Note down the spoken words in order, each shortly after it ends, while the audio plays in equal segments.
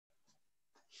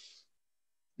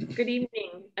Good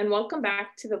evening, and welcome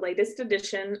back to the latest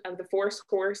edition of the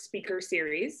Fourscore Speaker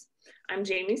Series. I'm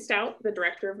Jamie Stout, the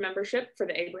Director of Membership for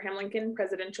the Abraham Lincoln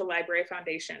Presidential Library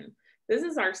Foundation. This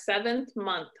is our 7th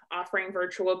month offering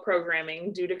virtual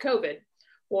programming due to COVID.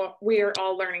 Well, we are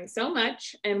all learning so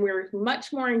much, and we're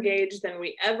much more engaged than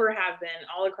we ever have been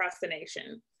all across the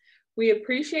nation. We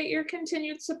appreciate your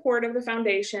continued support of the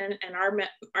foundation and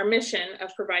our mission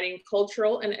of providing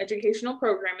cultural and educational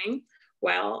programming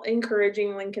while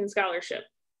encouraging Lincoln scholarship.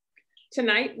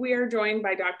 Tonight, we are joined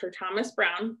by Dr. Thomas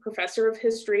Brown, Professor of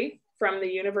History from the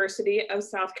University of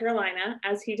South Carolina,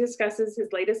 as he discusses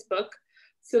his latest book,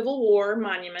 Civil War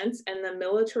Monuments and the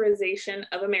Militarization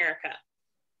of America,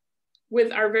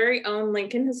 with our very own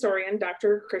Lincoln historian,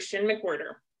 Dr. Christian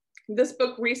McWhirter. This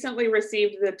book recently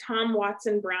received the Tom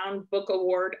Watson Brown Book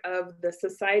Award of the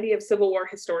Society of Civil War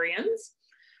Historians.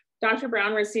 Dr.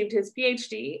 Brown received his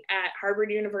PhD at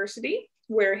Harvard University,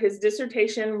 where his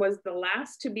dissertation was the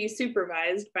last to be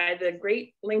supervised by the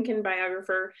great Lincoln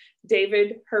biographer,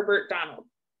 David Herbert Donald.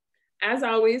 As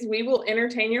always, we will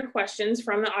entertain your questions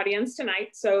from the audience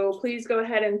tonight, so please go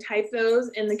ahead and type those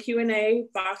in the Q&A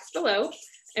box below,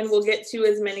 and we'll get to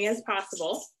as many as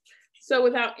possible. So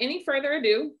without any further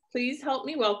ado, please help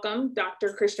me welcome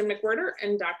Dr. Christian McWhirter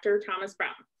and Dr. Thomas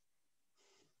Brown.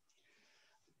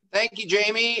 Thank you,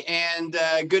 Jamie, and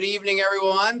good evening,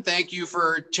 everyone. Thank you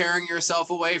for tearing yourself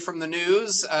away from the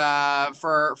news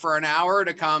for an hour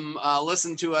to come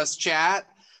listen to us chat.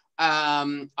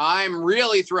 I'm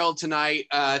really thrilled tonight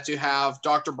to have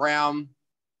Dr. Brown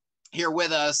here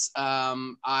with us.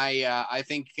 I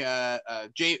think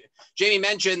Jamie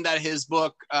mentioned that his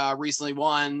book recently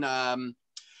won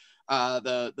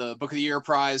the Book of the Year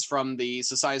prize from the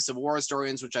Society of Civil War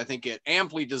Historians, which I think it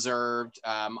amply deserved.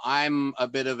 I'm a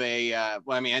bit of a,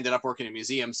 well, I mean, I ended up working in a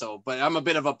museum, but I'm a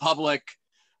bit of a public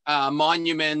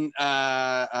monument,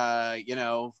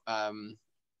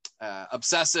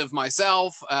 obsessive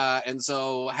myself. And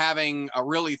so having a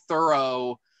really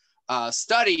thorough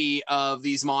study of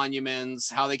these monuments,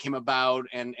 how they came about,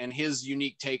 and his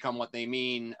unique take on what they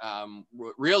mean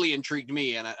really intrigued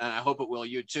me, and I hope it will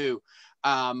you too.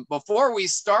 Before we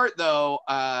start though,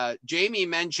 Jamie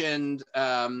mentioned,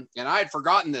 and I had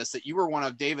forgotten this, that you were one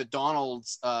of David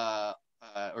Donald's,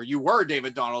 or you were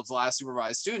David Donald's last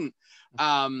supervised student.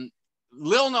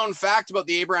 Little known fact about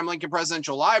the Abraham Lincoln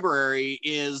Presidential Library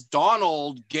is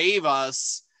Donald gave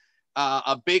us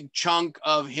a big chunk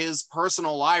of his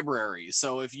personal library.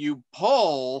 So if you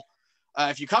come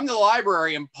to the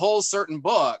library and pull certain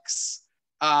books,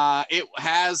 it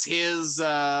has his,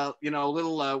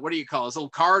 little, what do you call it? His little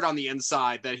card on the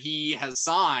inside that he has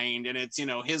signed, and it's,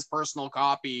 his personal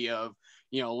copy of,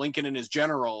 Lincoln and his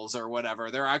generals or whatever.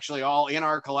 They're actually all in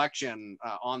our collection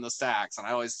on the stacks. And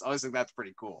I always think that's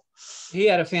pretty cool. He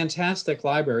had a fantastic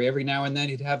library. Every now and then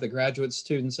he'd have the graduate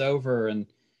students over, and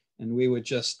we would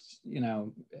just,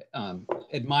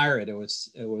 admire it. It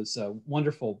was a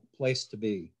wonderful place to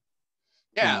be.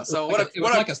 Yeah, so it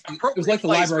was like the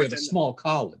library of a small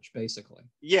college, basically.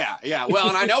 Yeah. Well,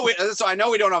 and I know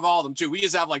we don't have all of them too. We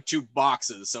just have like 2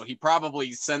 boxes, so he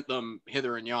probably sent them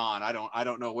hither and yon. I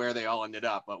don't know where they all ended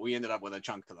up, but we ended up with a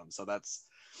chunk of them, so that's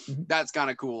kind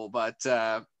of cool. But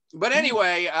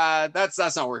anyway, that's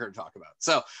not what we're here to talk about.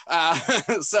 So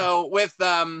so with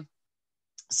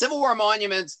Civil War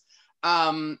monuments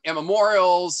and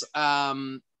memorials,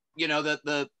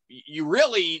 you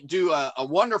really do a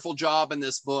wonderful job in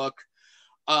this book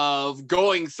of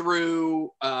going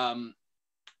through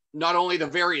not only the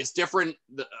various different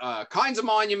kinds of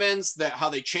monuments, how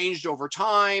they changed over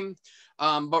time,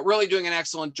 but really doing an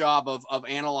excellent job of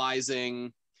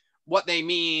analyzing what they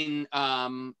mean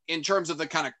in terms of the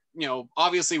kind of,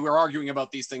 obviously we're arguing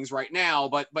about these things right now,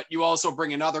 but you also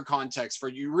bring another context for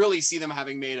you really see them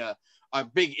having made a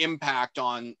big impact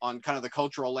on kind of the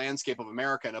cultural landscape of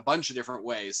America in a bunch of different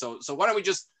ways. So why don't we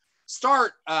just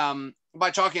start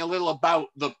by talking a little about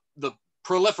the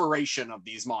proliferation of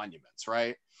these monuments,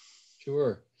 right?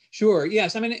 Sure.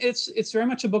 Yes. I mean, it's very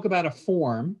much a book about a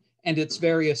form and its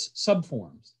various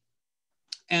subforms.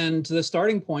 And the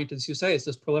starting point, as you say, is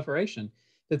this proliferation,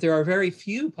 that there are very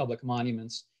few public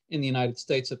monuments in the United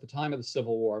States at the time of the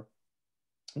Civil War,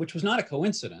 which was not a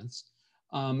coincidence.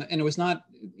 And it was not,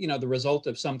 the result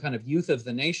of some kind of youth of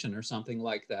the nation or something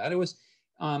like that. It was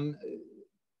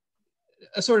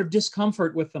a sort of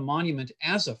discomfort with the monument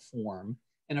as a form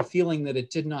and a feeling that it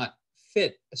did not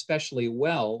fit especially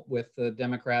well with the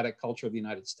democratic culture of the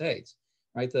United States,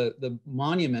 right? The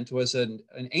monument was an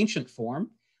ancient form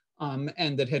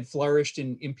and that had flourished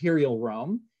in imperial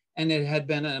Rome, and it had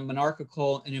been a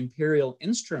monarchical and imperial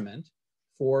instrument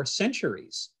for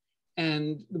centuries.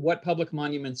 And what public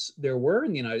monuments there were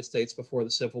in the United States before the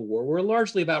Civil War were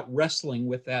largely about wrestling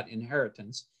with that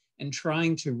inheritance and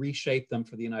trying to reshape them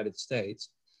for the United States.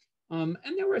 And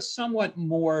there were somewhat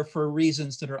more for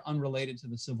reasons that are unrelated to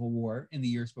the Civil War in the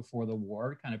years before the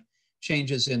war, kind of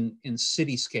changes in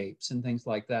cityscapes and things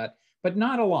like that, but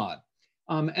not a lot.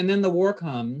 And then the war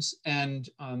comes, and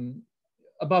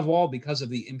above all, because of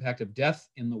the impact of death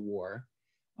in the war,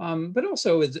 but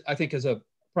also, I think, as a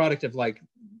product of like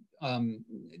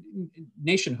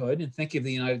nationhood, and thinking of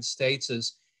the United States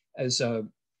as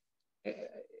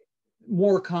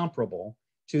more comparable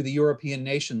to the European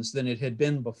nations than it had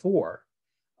been before.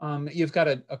 You've got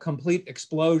a complete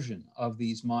explosion of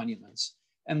these monuments,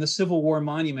 and the Civil War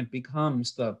monument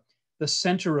becomes the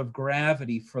center of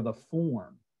gravity for the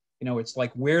form. You know, it's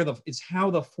like it's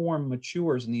how the form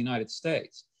matures in the United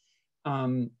States.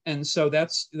 And so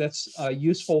that's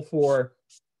useful for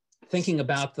thinking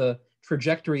about the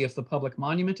trajectory of the public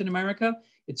monument in America.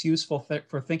 It's useful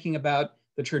for thinking about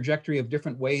the trajectory of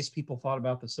different ways people thought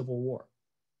about the Civil War.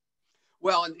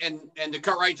 Well, and to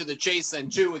cut right to the chase then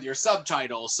too with your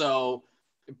subtitle. So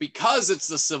because it's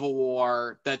the Civil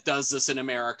War that does this in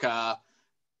America,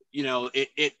 you know,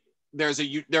 there's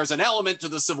an element to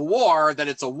the Civil War that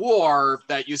it's a war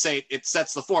that you say it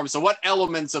sets the form. So what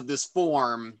elements of this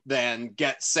form then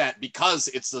get set because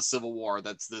it's the Civil War?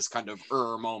 That's this kind of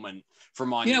moment for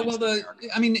monuments. Yeah, well,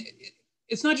 I mean,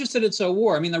 it's not just that it's a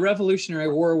war. I mean, the Revolutionary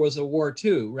War was a war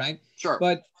too, right? Sure.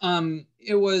 But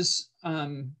it was,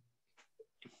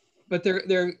 but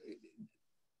there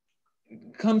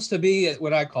comes to be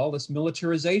what I call this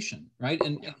militarization, right?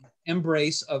 And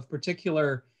embrace of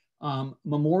particular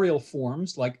memorial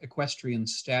forms like equestrian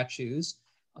statues,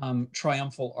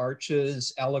 triumphal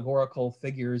arches, allegorical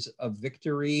figures of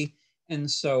victory, and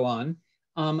so on,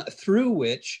 through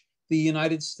which the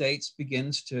United States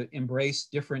begins to embrace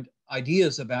different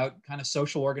ideas about kind of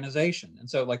social organization. And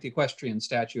so like the equestrian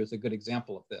statue is a good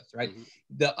example of this, right? Mm-hmm.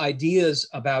 The ideas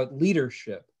about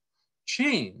leadership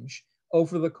change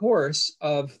over the course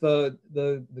of the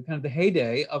kind of the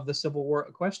heyday of the Civil War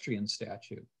equestrian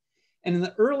statue. And in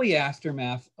the early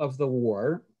aftermath of the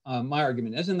war, my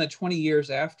argument is in the 20 years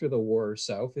after the war or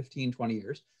so, 15, 20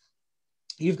 years,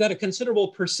 you've got a considerable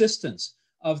persistence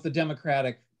of the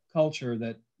democratic culture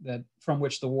that from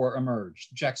which the war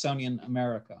emerged, Jacksonian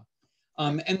America.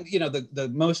 And you know, the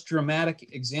most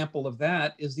dramatic example of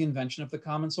that is the invention of the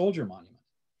common soldier monument.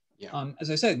 Yeah. As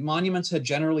I said, monuments had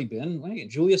generally been, hey,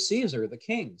 Julius Caesar, the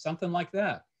king, something like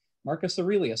that, Marcus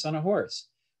Aurelius on a horse.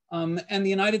 And the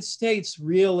United States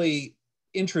really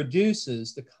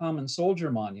introduces the common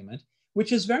soldier monument,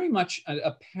 which is very much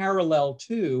a parallel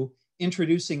to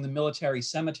introducing the military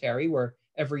cemetery, where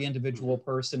every individual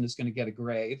person is going to get a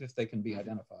grave if they can be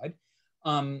identified,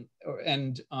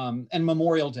 and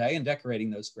Memorial Day and decorating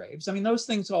those graves. I mean, those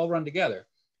things all run together.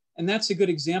 And that's a good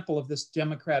example of this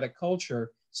democratic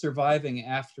culture surviving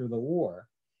after the war.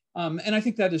 And I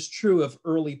think that is true of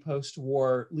early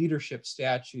post-war leadership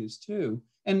statues too,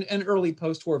 and early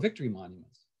post-war victory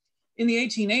monuments. In the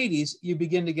 1880s, you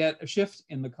begin to get a shift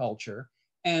in the culture,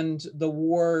 and the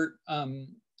war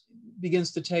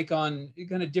begins to take on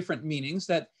kind of different meanings.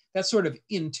 That sort of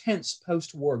intense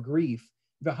post-war grief,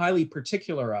 the highly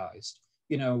particularized,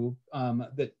 you know,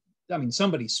 that, I mean,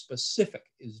 somebody specific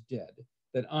is dead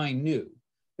that I knew.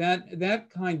 That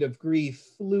kind of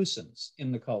grief loosens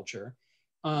in the culture.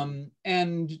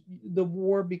 And the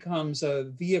war becomes a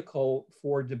vehicle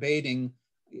for debating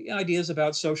ideas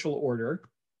about social order,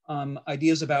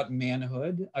 ideas about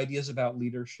manhood, ideas about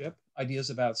leadership, ideas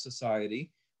about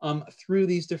society, through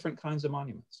these different kinds of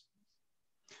monuments.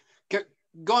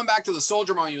 Going back to the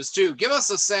soldier monuments too, give us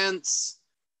a sense,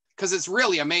 because it's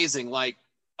really amazing, like,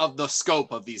 of the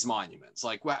scope of these monuments.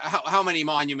 Like, how many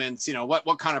monuments, you know,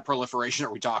 what kind of proliferation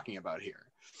are we talking about here?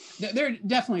 There are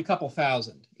definitely a couple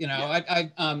thousand. You know, yeah.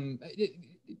 I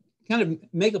kind of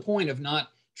make a point of not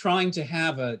trying to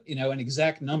have an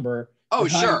exact number. Oh,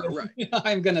 sure, right.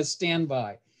 I'm going to stand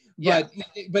by.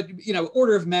 But you know,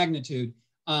 order of magnitude.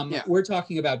 We're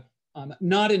talking about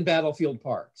not in battlefield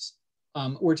parks.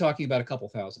 We're talking about a couple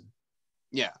thousand.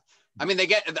 Yeah, I mean,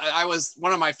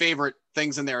 one of my favorite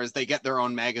things in there is they get their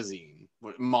own magazine,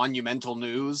 Monumental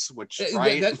News, which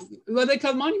right.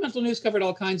 Monumental News covered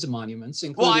all kinds of monuments.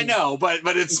 Well, I know, but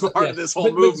it's part of this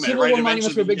whole movement, Civil right? War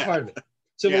monuments were a big part of it.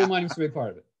 Civil War monuments were a big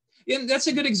part of it. And that's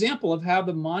a good example of how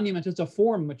the monument as a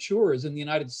form matures in the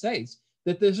United States.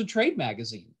 That there's a trade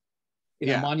magazine,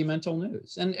 Monumental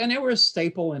News, and it was a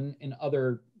staple in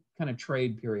other kind of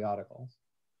trade periodicals.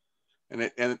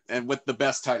 And with the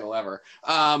best title ever.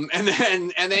 And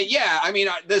then yeah, I mean,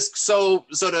 this so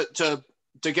to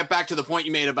to get back to the point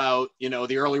you made about,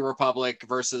 the early republic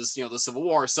versus, the Civil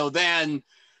War. So then,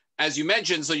 as you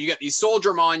mentioned, so you get these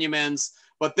soldier monuments,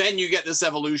 but then you get this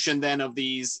evolution then of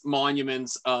these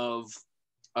monuments of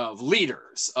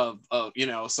leaders so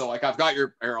like I've got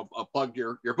I'll plug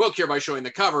your book here by showing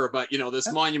the cover, but this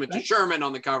monument to Sherman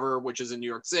on the cover, which is in New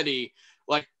York City,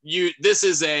 like this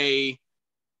is a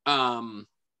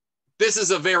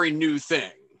very new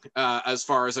thing as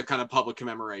far as a kind of public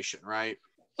commemoration, right?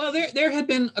 Well, there had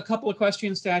been a couple of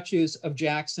equestrian statues of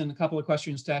Jackson, a couple of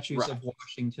equestrian statues of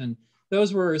Washington.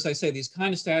 Those were, as I say, these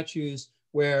kind of statues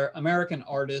where American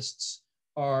artists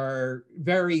are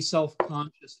very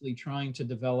self-consciously trying to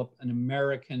develop an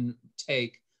American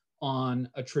take on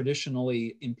a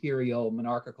traditionally imperial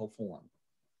monarchical form,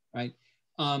 right?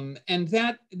 And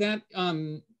that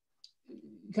kind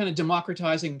of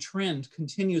democratizing trend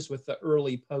continues with the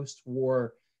early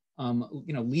post-war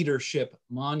leadership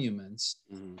monuments.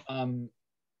 Mm-hmm.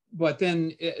 But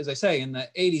then, as I say, in the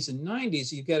 80s and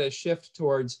 90s, you get a shift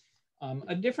towards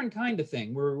a different kind of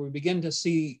thing where we begin to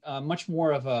see much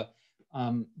more of the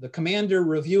commander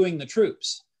reviewing the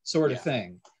troops sort of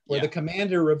thing, where the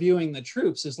commander reviewing the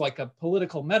troops is like a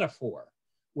political metaphor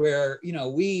where,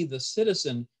 we, the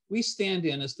citizen, we stand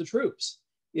in as the troops,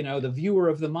 the viewer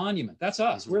of the monument. That's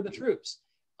us, mm-hmm. We're the troops.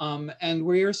 And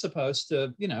we're supposed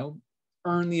to,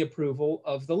 earn the approval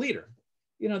of the leader.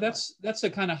 That's a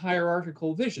kind of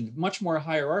hierarchical vision, much more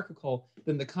hierarchical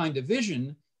than the kind of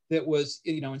vision that was,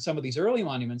 in some of these early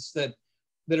monuments that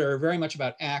are very much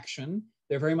about action.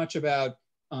 They're very much about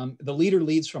the leader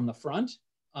leads from the front.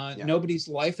 Nobody's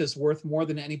life is worth more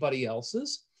than anybody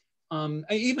else's.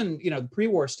 Even, the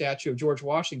pre-war statue of George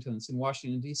Washington's in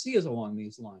Washington, D.C. is along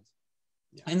these lines.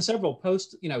 Yeah. And several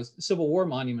post, Civil War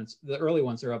monuments, the early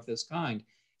ones are of this kind,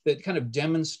 that kind of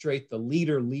demonstrate the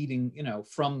leader leading,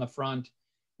 from the front.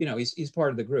 He's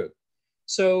part of the group.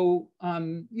 So,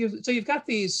 you've got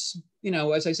these,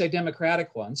 as I say,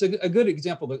 democratic ones. A good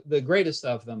example, the greatest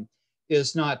of them,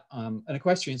 is not an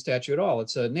equestrian statue at all.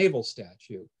 It's a naval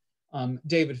statue,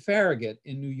 David Farragut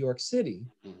in New York City.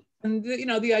 And,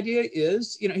 the idea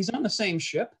is, he's on the same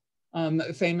ship.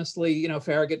 Famously,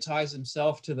 Farragut ties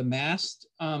himself to the mast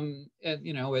at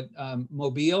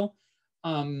Mobile.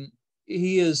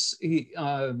 His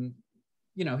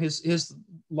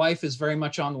life is very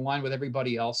much on the line with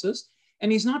everybody else's.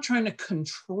 And he's not trying to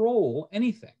control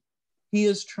anything. He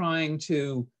is trying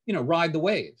to, ride the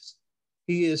waves.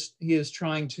 He is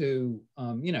trying to,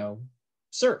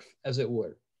 surf, as it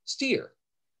were, steer.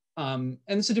 And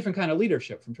it's a different kind of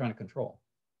leadership from trying to control.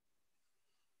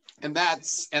 And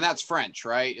that's French,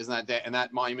 right? Isn't that, and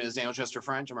that monument is Daniel Chester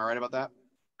French? Am I right about that?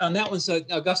 And that was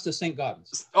Augustus St.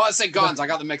 Gaudens. Oh, St. Gaudens. I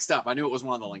got them mixed up. I knew it was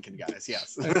one of the Lincoln guys.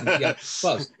 Yes. Yeah,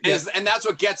 close. And that's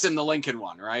what gets him the Lincoln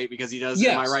one, right? Because he does.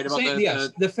 Yes, am I right about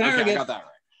the Farragut? Okay, I got that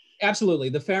right. Absolutely.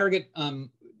 The Farragut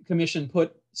commission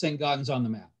put St. Gaudens on the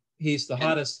map. He's the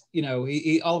hottest.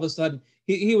 He all of a sudden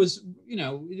he was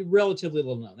relatively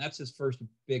little known. That's his first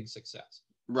big success.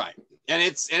 Right. And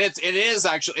it is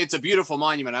actually, it's a beautiful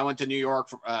monument. I went to New York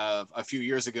a few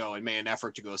years ago and made an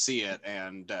effort to go see it.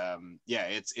 And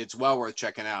it's well worth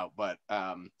checking out. But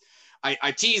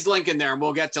I teased Lincoln there, and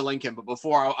we'll get to Lincoln. But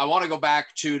before, I want to go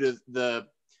back to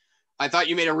I thought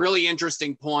you made a really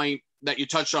interesting point that you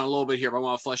touched on a little bit here, but I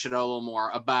want to flesh it out a little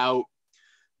more about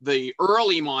the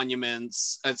early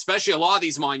monuments, especially a lot of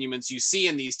these monuments you see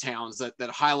in these towns that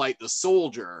highlight the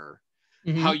soldier.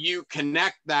 Mm-hmm. How you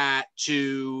connect that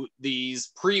to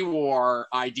these pre-war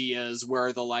ideas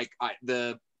where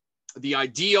the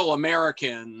ideal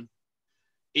American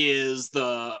is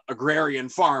the agrarian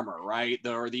farmer, right?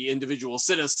 Or the individual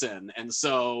citizen. And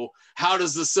so how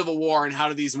does the Civil War and how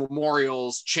do these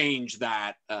memorials change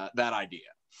that idea?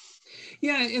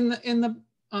 Yeah, in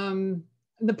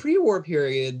the pre-war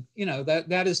period,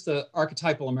 that is the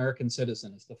archetypal American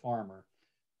citizen, is the farmer.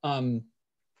 A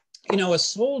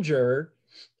soldier,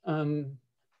 the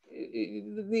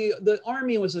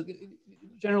army was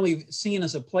generally seen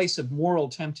as a place of moral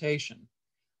temptation,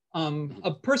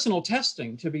 of personal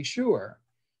testing, to be sure,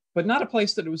 but not a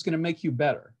place that it was going to make you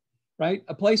better, right?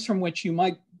 A place from which you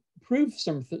might prove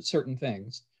certain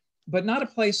things, but not a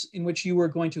place in which you were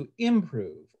going to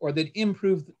improve, or that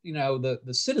improved,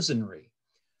 the citizenry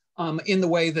in the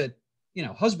way that,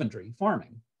 husbandry,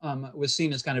 farming, was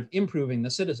seen as kind of improving the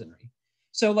citizenry.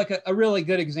 So like a really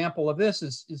good example of this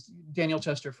is Daniel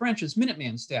Chester French's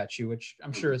Minuteman statue, which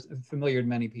I'm sure is familiar to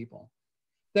many people.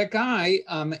 That guy,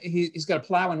 he's got a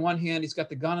plow in one hand, he's got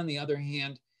the gun in the other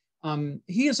hand.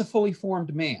 He is a fully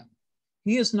formed man.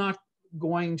 He is not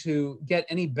going to get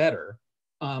any better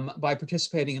by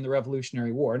participating in the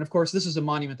Revolutionary War. And of course, this is a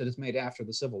monument that is made after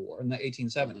the Civil War in the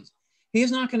 1870s. He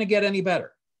is not going to get any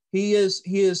better. He is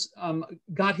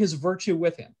got his virtue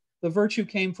with him. The virtue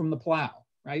came from the plow,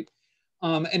 right?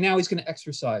 And now he's going to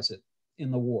exercise it in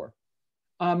the war.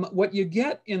 What you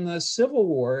get in the Civil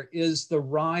War is the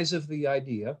rise of the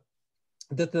idea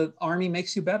that the army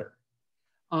makes you better,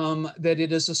 that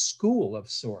it is a school of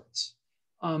sorts.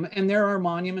 And there are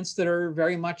monuments that are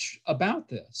very much about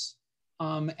this.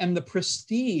 And the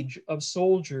prestige of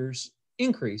soldiers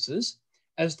increases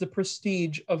as the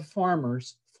prestige of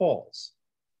farmers falls.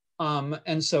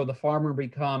 And so the farmer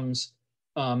becomes,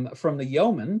 from the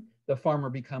yeoman, the farmer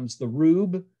becomes the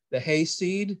rube, the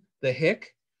hayseed, the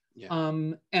hick,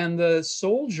 and the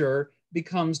soldier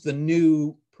becomes the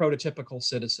new prototypical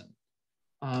citizen.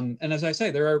 And as I say,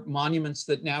 there are monuments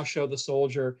that now show the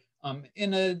soldier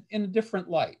in a different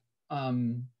light.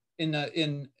 In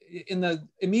the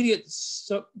immediate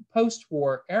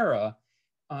post-war era,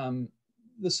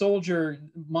 the soldier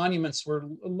monuments were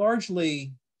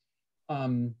largely,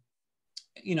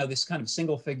 this kind of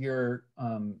single figure,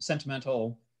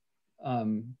 sentimental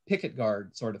picket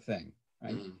guard sort of thing,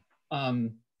 right?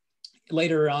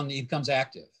 Later on, he becomes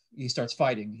active. He starts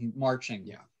fighting, marching,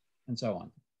 and so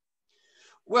on.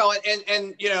 Well,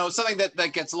 and something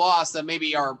that gets lost that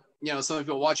maybe are some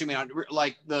people watching me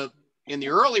like in the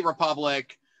early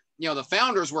republic, the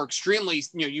founders were extremely,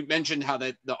 you mentioned how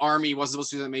the army wasn't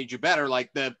supposed to do that made you better.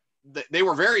 Like they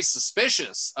were very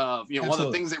suspicious of, one of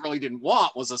the things they really didn't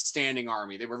want was a standing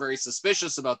army. They were very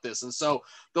suspicious about this. And so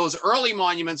those early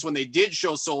monuments, when they did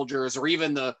show soldiers, or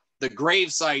even the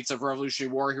grave sites of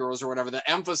Revolutionary War heroes or whatever, the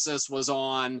emphasis was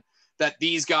on that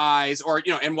these guys, or,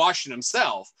 and Washington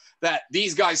himself, that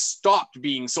these guys stopped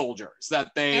being soldiers, that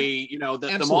they,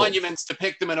 the monuments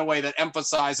depict them in a way that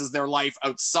emphasizes their life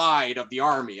outside of the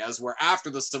army, as where after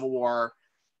the Civil War,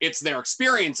 it's their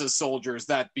experience as soldiers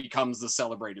that becomes the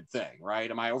celebrated thing,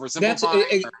 right? Am I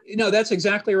oversimplifying? That's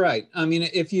exactly right. I mean,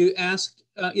 if you asked,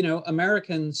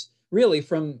 Americans really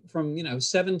from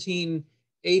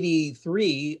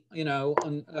 1783,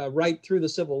 right through the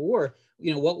Civil War,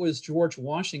 what was George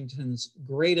Washington's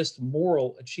greatest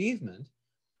moral achievement?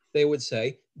 They would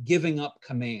say giving up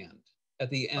command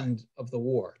at the end of the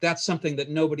war. That's something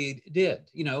that nobody did.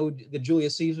 The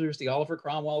Julius Caesars, the Oliver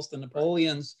Cromwells, the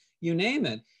Napoleons, you name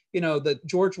it. The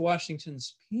George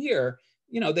Washington's peer,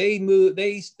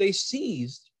 they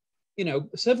seized,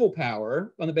 civil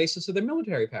power on the basis of their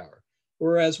military power,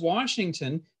 whereas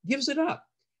Washington gives it up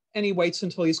and he waits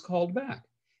until he's called back.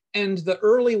 And the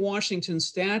early Washington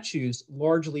statues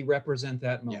largely represent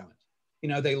that moment.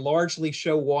 They largely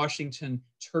show Washington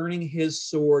turning his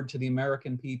sword to the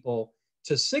American people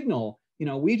to signal,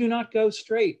 we do not go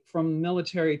straight from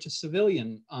military to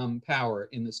civilian power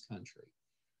in this country.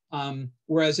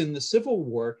 Whereas in the Civil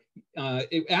War,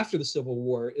 after the Civil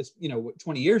War, is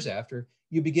 20 years after,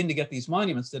 you begin to get these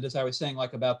monuments that, as I was saying,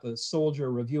 like about the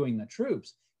soldier reviewing the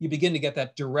troops, you begin to get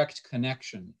that direct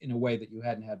connection in a way that you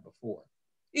hadn't had before.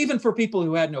 Even for people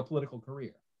who had no political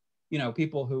career,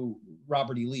 people who,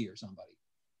 Robert E. Lee or somebody,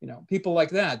 people like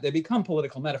that, they become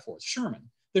political metaphors. Sherman,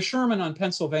 the Sherman on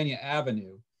Pennsylvania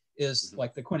Avenue is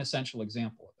like the quintessential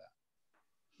example of that,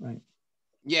 right?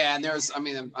 Yeah, and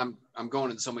I'm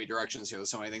going in so many directions here. There's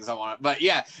so many things I want, but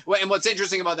yeah. Well, and what's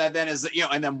interesting about that then is that,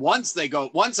 and then once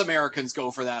Americans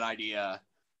go for that idea,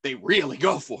 they really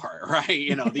go for it,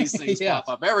 right? These things pop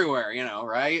up everywhere,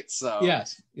 right? So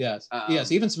yes.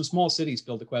 Even some small cities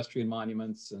build equestrian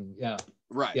monuments, and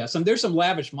right. Yeah, there's some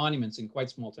lavish monuments in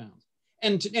quite small towns,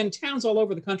 and towns all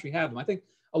over the country have them. I think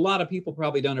a lot of people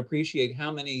probably don't appreciate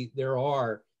how many there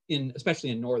are especially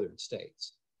in northern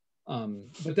states.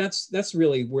 But that's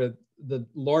really where the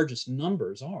largest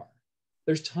numbers are.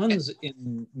 There's tons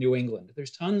in New England. There's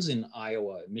tons in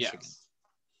Iowa and Michigan. Yes.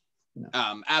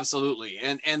 Absolutely.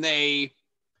 And they,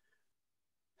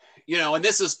 and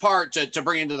this is part to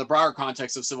bring into the broader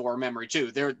context of Civil War memory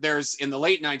too. There's in the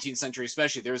late 19th century,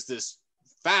 especially, there's this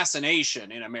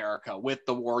fascination in America with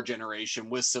the war generation,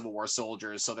 with Civil War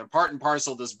soldiers. So they're part and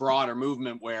parcel of this broader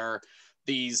movement where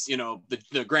these,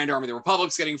 the Grand Army of the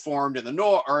Republic's getting formed in the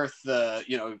North, the,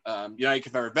 United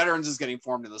Confederate Veterans is getting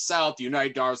formed in the South, the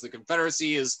United Daughters of the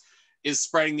Confederacy is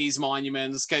spreading these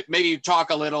monuments. Maybe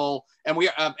talk a little, and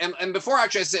and before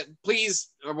actually I said, please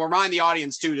remind the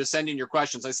audience too to send in your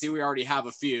questions. I see we already have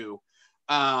a few.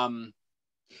 Talk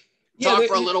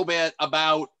for a little bit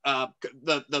about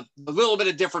the little bit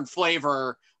of different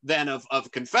flavor then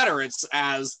of Confederates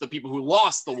as the people who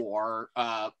lost the war,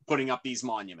 putting up these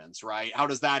monuments, right? How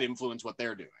does that influence what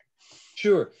they're doing?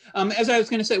 Sure. As I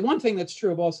was going to say, one thing that's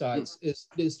true of all sides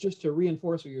is just to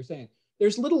reinforce what you're saying.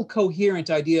 there's little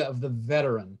coherent idea of the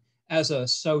veteran as a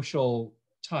social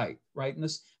type, right? And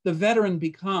the veteran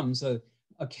becomes a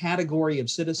category of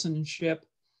citizenship,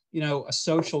 a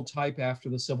social type after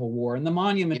the Civil War. And the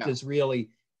monument is really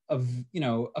a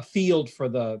field for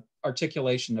the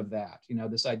articulation of that,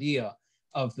 this idea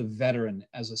of the veteran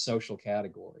as a social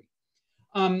category.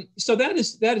 So that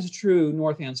is true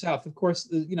north and south. Of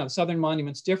course, Southern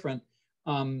monuments different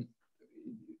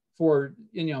for,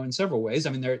 in several ways.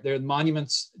 I mean, they're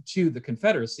monuments to the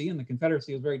Confederacy, and the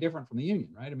Confederacy is very different from the Union,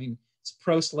 right? I mean, it's a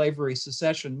pro-slavery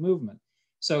secession movement.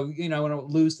 So, we don't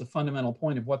lose the fundamental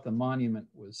point of what the monument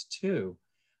was to.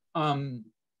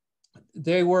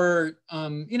 They were,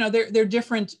 they're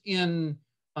different in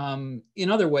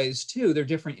other ways too. They're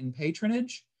different in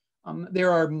patronage.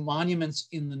 There are monuments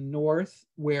in the North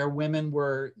where women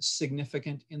were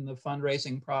significant in the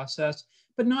fundraising process,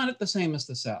 but not at the same as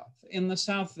the South. In the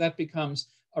South, that becomes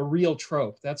a real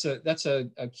trope. That's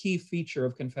a key feature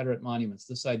of Confederate monuments,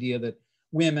 this idea that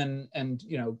women, and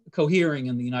cohering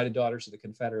in the United Daughters of the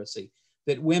Confederacy,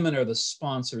 that women are the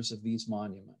sponsors of these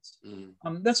monuments.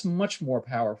 That's much more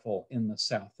powerful in the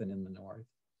South than in the North.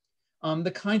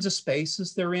 The kinds of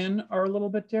spaces they're in are a little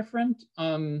bit different.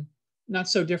 Not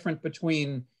so different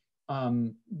between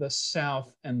the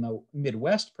South and the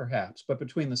Midwest, perhaps, but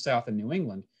between the South and New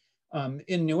England.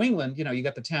 In New England, you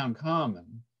got the town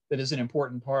common that is an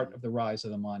important part of the rise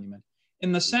of the monument.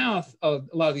 In the South, a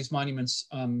lot of these monuments,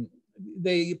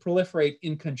 they proliferate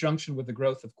in conjunction with the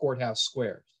growth of courthouse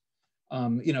squares.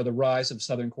 The rise of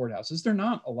Southern courthouses. There are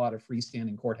not a lot of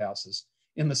freestanding courthouses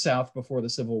in the South before the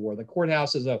Civil War. The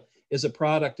courthouse is a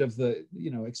product of the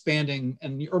expanding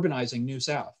and urbanizing New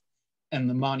South, and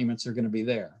the monuments are going to be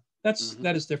there.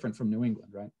 That is different from New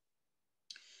England, right?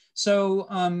 So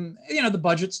the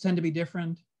budgets tend to be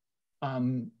different.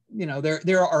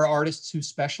 There are artists who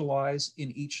specialize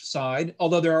in each side,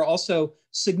 although there are also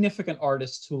significant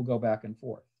artists who will go back and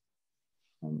forth.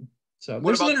 So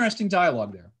there's an interesting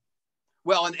dialogue there.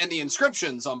 Well, and the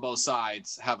inscriptions on both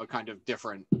sides have a kind of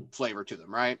different flavor to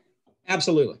them, right?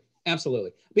 Absolutely.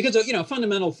 Because, a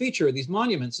fundamental feature of these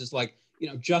monuments is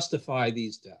justify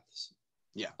these deaths.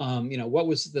 Yeah. What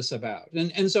was this about?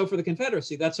 And so for the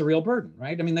Confederacy, that's a real burden,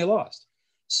 right? I mean, they lost.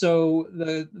 So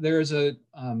there's an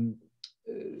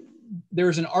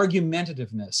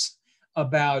argumentativeness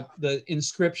about the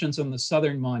inscriptions on the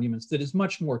Southern monuments that is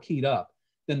much more keyed up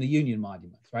than the Union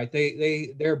monuments, right?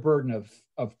 Their burden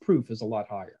of proof is a lot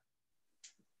higher,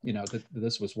 that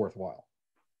this was worthwhile.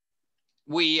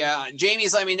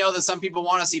 Jamie's let me know that some people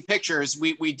want to see pictures.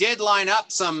 We did line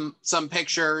up some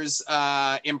pictures,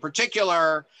 in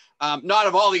particular, not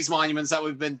of all these monuments, that would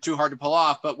have been too hard to pull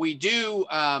off, but we do,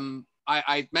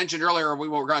 I mentioned earlier, we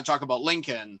were going to talk about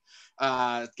Lincoln,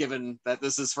 given that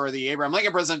this is for the Abraham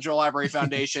Lincoln Presidential Library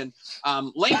Foundation.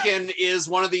 Lincoln is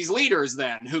one of these leaders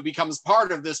then who becomes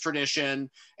part of this tradition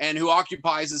and who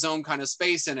occupies his own kind of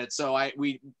space in it. So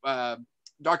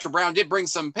Dr. Brown did bring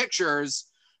some pictures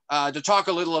to talk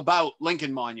a little about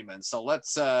Lincoln monuments. So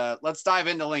let's dive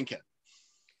into Lincoln.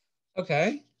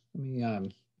 Okay, let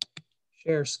me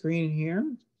share screen here.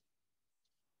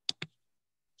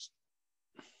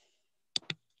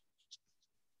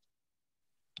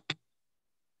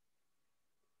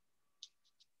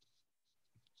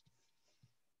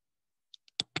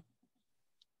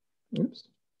 Oops.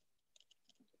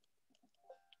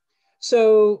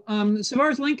 So as far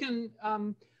as Lincoln,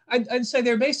 I'd say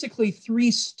there are basically three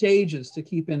stages to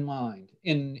keep in mind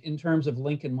in terms of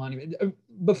Lincoln Monument.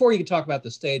 Before you can talk about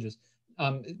the stages,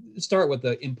 start with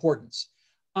the importance.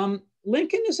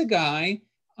 Lincoln is a guy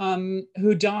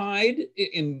who died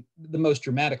in the most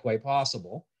dramatic way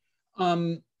possible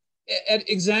at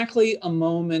exactly a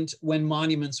moment when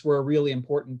monuments were a really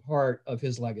important part of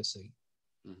his legacy.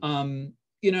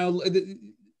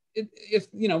 If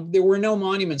there were no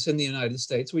monuments in the United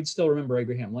States, we'd still remember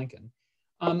Abraham Lincoln.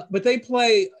 But they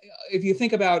play, if you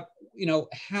think about,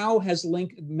 how has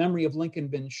memory of Lincoln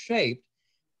been shaped,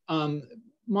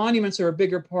 monuments are a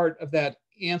bigger part of that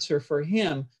answer for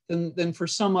him than for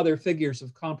some other figures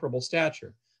of comparable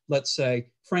stature. Let's say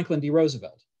Franklin D.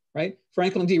 Roosevelt, right?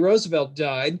 Franklin D. Roosevelt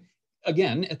died,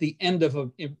 again, at the end of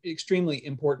an extremely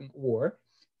important war,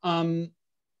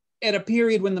 at a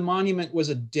period when the monument was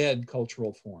a dead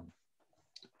cultural form.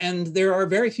 And there are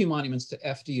very few monuments to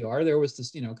FDR. There was this,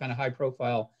 kind of high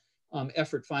profile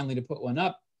effort finally to put one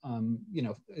up,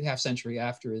 half century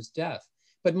after his death.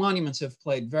 But monuments have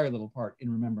played very little part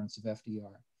in remembrance of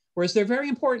FDR. Whereas they're very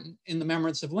important in the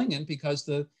remembrance of Lincoln because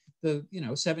the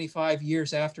 75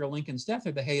 years after Lincoln's death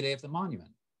are the heyday of the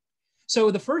monument. So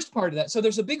the first part of that, so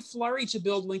there's a big flurry to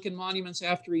build Lincoln monuments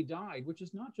after he died, which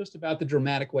is not just about the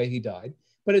dramatic way he died,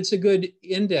 but it's a good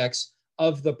index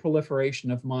of the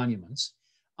proliferation of monuments.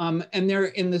 And there,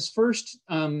 in this first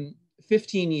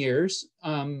 15 years,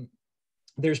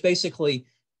 there's basically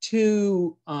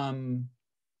two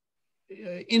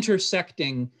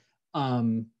intersecting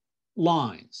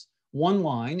lines. One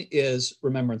line is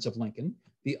remembrance of Lincoln.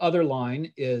 The other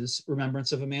line is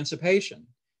remembrance of emancipation.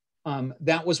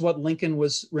 That was what Lincoln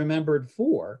was remembered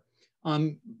for.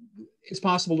 It's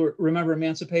possible to remember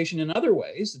emancipation in other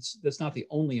ways. That's not the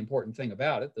only important thing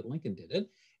about it, that Lincoln did it.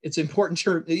 It's important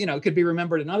to, it could be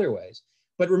remembered in other ways.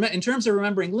 But in terms of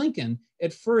remembering Lincoln,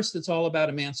 at first, it's all about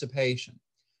emancipation.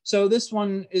 So this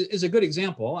one is a good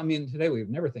example. I mean, today we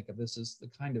would never think of this as the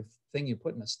kind of thing you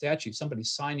put in a statue, somebody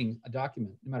signing a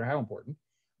document, no matter how important.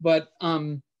 But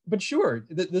sure,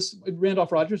 this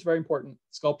Randolph Rogers, very important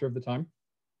sculptor of the time.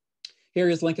 Here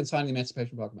is Lincoln signing the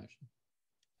Emancipation Proclamation.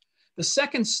 The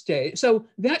second stage, so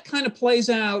that kind of plays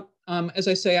out, as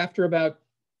I say, after about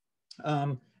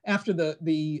after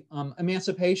the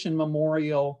Emancipation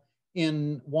Memorial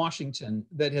in Washington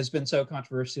that has been so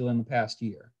controversial in the past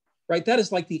year, right? That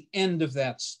is like the end of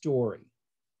that story.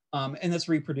 And that's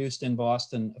reproduced in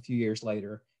Boston a few years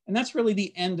later. And that's really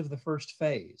the end of the first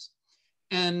phase.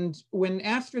 And when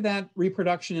after that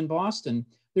reproduction in Boston,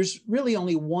 there's really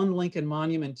only one Lincoln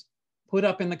monument put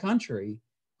up in the country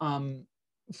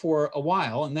for a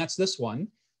while, and that's this one,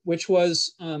 which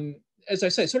was, as I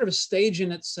say, sort of a stage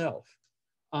in itself.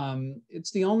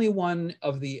 It's the only one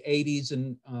of the 80s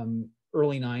and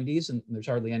early 90s, and there's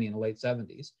hardly any in the late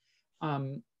 70s.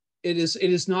 It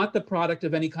is not the product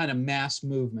of any kind of mass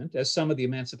movement, as some of the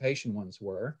emancipation ones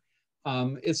were.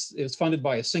 It's funded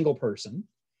by a single person,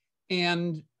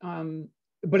 and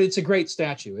but it's a great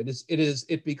statue.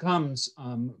 It becomes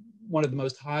one of the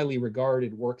most highly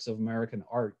regarded works of American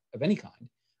art of any kind.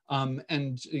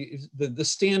 And the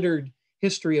standard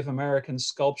history of American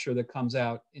sculpture that comes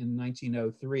out in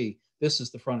 1903, this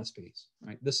is the frontispiece,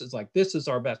 right? This is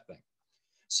our best thing.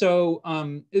 So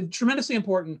a tremendously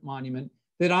important monument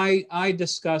that I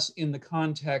discuss in the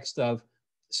context of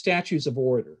statues of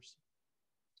orators.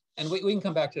 And we can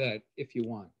come back to that if you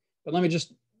want. But let me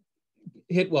just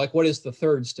hit what is the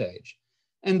third stage?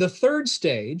 And the third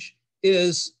stage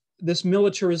is this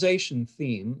militarization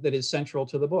theme that is central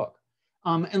to the book.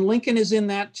 And Lincoln is in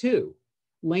that too.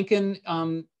 Lincoln,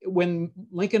 when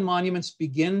Lincoln monuments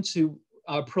begin to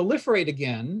proliferate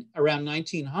again around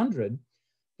 1900,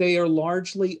 they are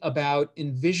largely about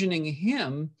envisioning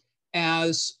him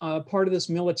as part of this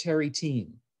military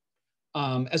team,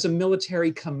 as a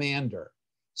military commander.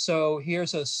 So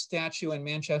here's a statue in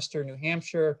Manchester, New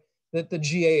Hampshire, that the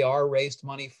GAR raised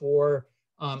money for,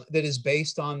 that is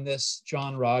based on this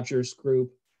John Rogers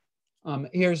group.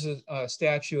 Here's a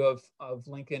statue of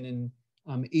Lincoln in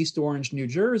East Orange, New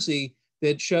Jersey,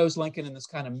 that shows Lincoln in this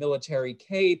kind of military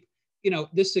cape.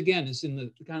 This again is in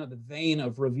the kind of the vein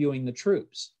of reviewing the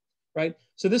troops, right?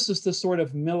 So this is the sort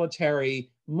of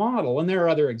military model, and there are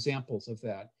other examples of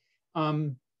that.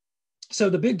 So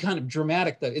the big kind of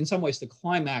dramatic, in some ways the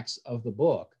climax of the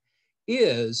book,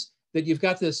 is that you've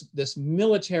got this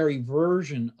military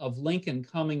version of Lincoln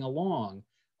coming along,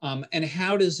 and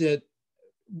how does it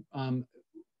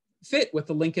fit with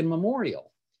the Lincoln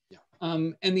Memorial? Yeah.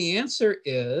 And the answer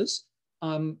is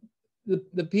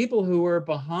the people who are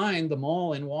behind the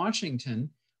mall in Washington,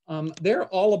 they're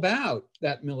all about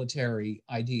that military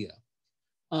idea.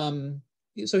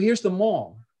 So here's the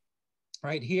mall,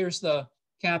 right? Here's the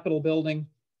Capitol building.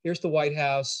 Here's the White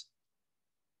House.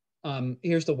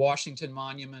 Here's the Washington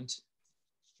Monument.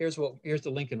 Here's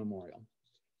the Lincoln Memorial.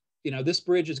 This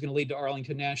bridge is going to lead to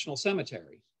Arlington National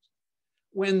Cemetery.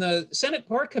 When the Senate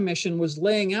Park Commission was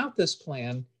laying out this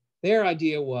plan, their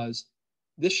idea was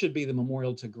this should be the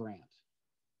memorial to Grant.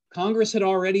 Congress had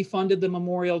already funded the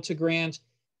memorial to Grant.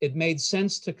 It made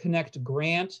sense to connect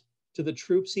Grant to the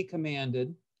troops he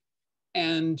commanded.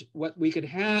 And what we could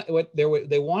have,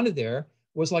 they wanted there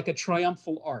was like a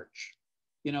triumphal arch,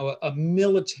 a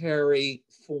military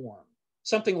form,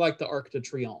 something like the Arc de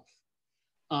Triomphe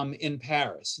in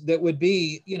Paris, that would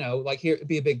be, like here, it'd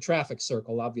be a big traffic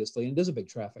circle, obviously, and it is a big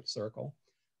traffic circle.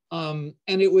 And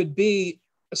it would be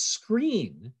a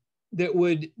screen that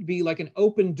would be like an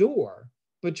open door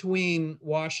between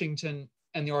Washington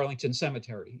and the Arlington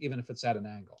Cemetery, even if it's at an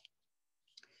angle.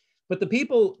 But the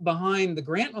people behind the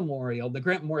Grant Memorial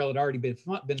had already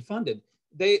been funded.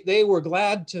 They were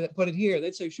glad to put it here.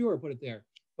 They'd say, sure, put it there.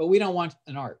 But we don't want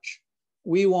an arch.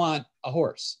 We want a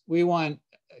horse. We want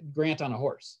Grant on a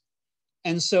horse.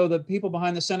 And so the people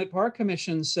behind the Senate Park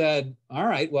Commission said, all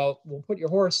right, well, we'll put your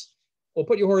horse well,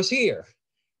 put your horse here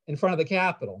in front of the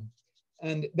Capitol.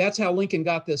 And that's how Lincoln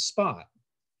got this spot.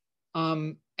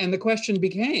 And the question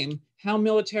became, how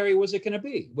military was it going to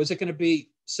be? Was it going to be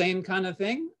same kind of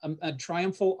thing, a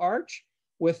triumphal arch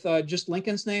with just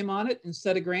Lincoln's name on it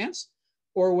instead of Grant's?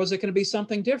 Or was it going to be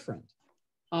something different?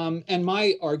 And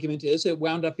my argument is it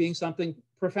wound up being something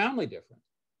profoundly different.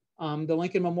 The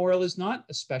Lincoln Memorial is not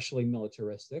especially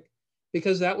militaristic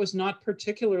because that was not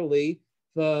particularly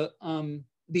the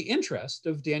interest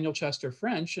of Daniel Chester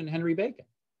French and Henry Bacon.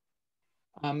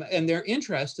 And their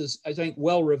interest is, I think,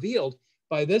 well revealed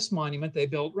by this monument they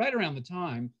built right around the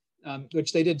time,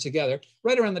 which they did together,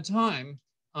 right around the time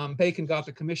Bacon got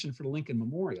the commission for the Lincoln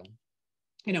Memorial.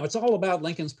 You know, it's all about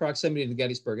Lincoln's proximity to the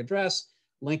Gettysburg Address,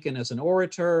 Lincoln as an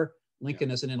orator, Lincoln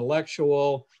as an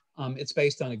intellectual. It's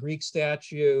based on a Greek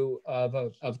statue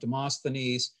of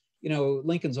Demosthenes. You know,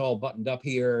 Lincoln's all buttoned up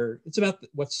here. It's about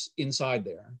what's inside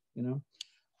there, you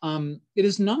know. It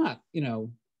is not, you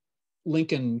know,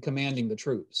 Lincoln commanding the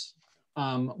troops,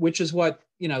 which is what,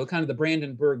 you know, kind of the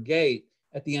Brandenburg Gate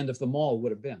at the end of the Mall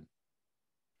would have been.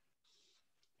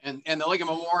 And the Lincoln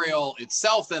Memorial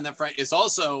itself, then, is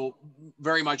also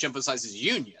very much emphasizes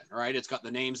union, right? It's got the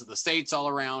names of the states all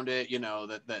around it. You know,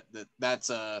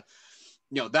 that's a,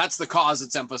 you know, that's the cause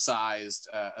it's emphasized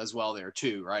as well there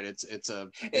too, right? It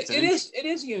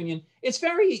is union. It's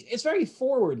very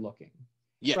forward looking.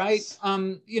 Yes. Right.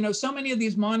 You know, so many of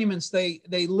these monuments, they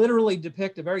literally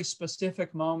depict a very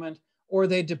specific moment, or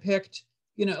they depict,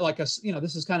 you know, like this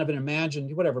is kind of an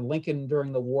imagined, whatever, Lincoln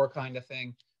during the war kind of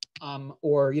thing,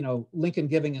 or, you know, Lincoln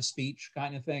giving a speech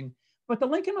kind of thing. But the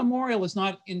Lincoln Memorial is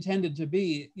not intended to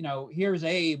be, you know, here's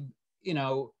Abe, you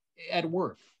know, at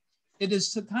work. It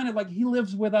is kind of like he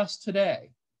lives with us today,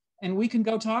 and we can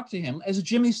go talk to him, as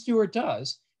Jimmy Stewart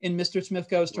does in Mr. Smith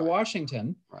Goes to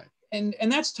Washington. Right. And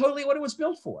that's totally what it was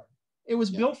built for. It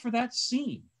was built for that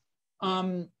scene.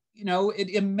 You know, it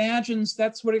imagines,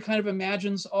 that's what it kind of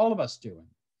imagines all of us doing,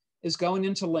 is going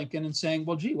into Lincoln and saying,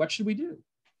 well, gee, what should we do?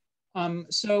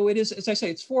 So it is, as I say,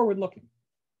 it's forward looking.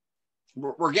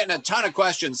 We're getting a ton of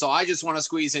questions, so I just want to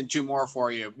squeeze in two more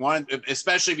for you. One,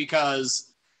 especially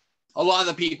because a lot of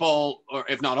the people, or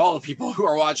if not all the people who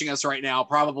are watching us right now,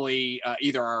 probably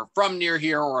either are from near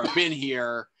here or have been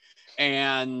here.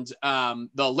 And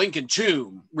the Lincoln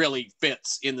Tomb really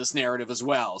fits in this narrative as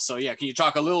well. So yeah, can you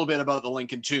talk a little bit about the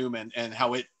Lincoln Tomb and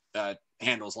how it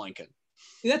handles Lincoln?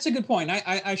 That's a good point.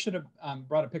 I should have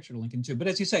brought a picture of Lincoln Tomb, but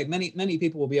as you say, many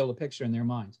people will be able to picture in their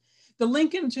minds. The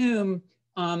Lincoln Tomb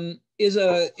is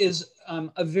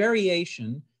a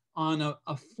variation on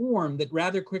a form that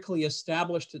rather quickly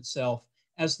established itself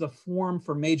as the form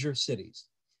for major cities.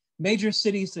 Major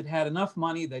cities that had enough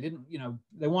money, they didn't, you know,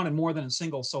 they wanted more than a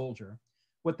single soldier.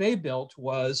 What they built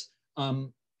was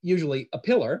usually a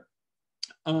pillar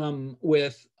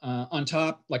with on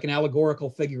top, like an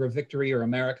allegorical figure of victory or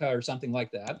America or something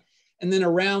like that. And then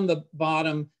around the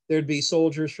bottom, there'd be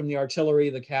soldiers from the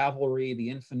artillery, the cavalry, the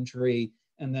infantry,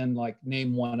 and then like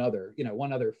name one other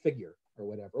figure or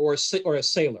whatever, or a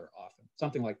sailor often,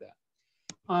 something like that.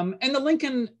 And the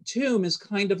Lincoln Tomb is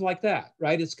kind of like that,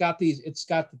 right? It's got the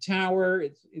tower.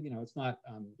 It's, you know, it's not,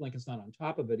 Lincoln's not on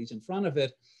top of it. He's in front of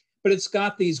it, but it's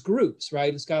got these groups,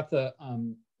 right? It's got the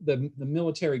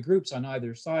military groups on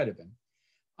either side of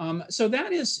him. So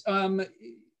that is,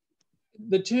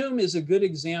 the tomb is a good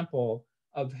example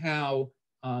of how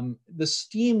the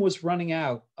steam was running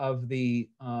out of the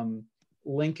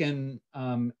Lincoln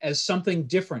as something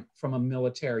different from a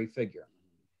military figure.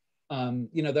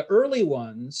 You know, the early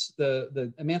ones,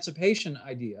 the emancipation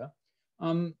idea,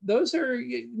 those are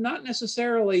not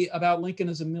necessarily about Lincoln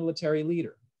as a military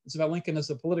leader. It's about Lincoln as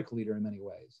a political leader in many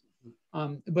ways.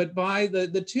 But by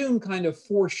the tomb kind of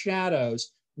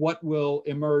foreshadows what will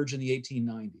emerge in the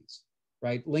 1890s,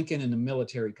 right? Lincoln in a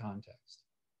military context.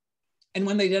 And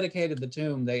when they dedicated the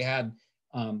tomb, they had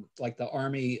like the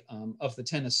Army of the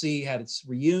Tennessee had its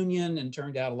reunion and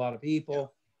turned out a lot of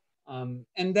people.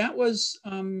 And that was,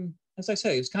 as I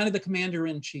say, it's kind of the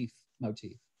commander-in-chief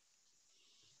motif.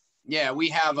 Yeah, we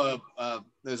have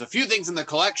there's a few things in the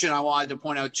collection I wanted to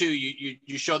point out too.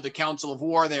 You showed the Council of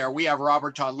War there. We have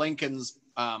Robert Todd Lincoln's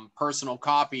personal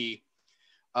copy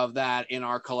of that in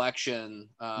our collection.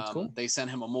 Cool. They sent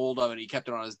him a mold of it. He kept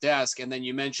it on his desk. And then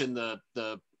you mentioned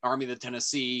the Army of the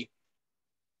Tennessee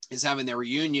is having their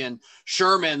reunion.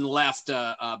 Sherman left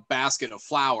a basket of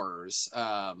flowers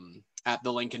at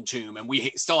the Lincoln Tomb, and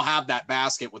we still have that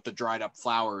basket with the dried up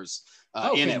flowers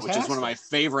in it, which is one of my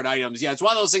favorite items. Yeah, it's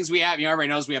one of those things we have. You know, everybody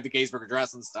knows we have the Gettysburg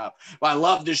Address and stuff, but I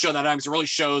love to show that item because it really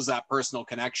shows that personal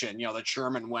connection. You know, that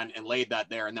Sherman went and laid that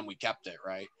there, and then we kept it,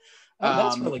 right? Oh,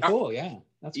 that's really cool. Yeah.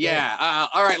 That's great. Yeah.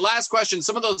 All right. Last question.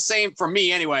 Some of those same for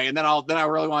me anyway, and then I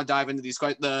really want to dive into these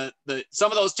questions.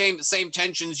 Some of those same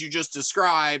tensions you just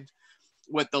described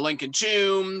with the Lincoln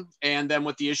Tomb and then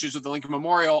with the issues with the Lincoln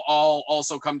Memorial all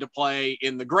also come to play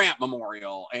in the Grant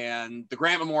Memorial. And the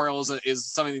Grant Memorial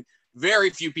is something very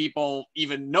few people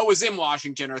even know is in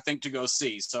Washington or think to go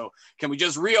see. So can we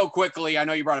just real quickly, I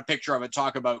know you brought a picture of it,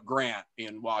 talk about Grant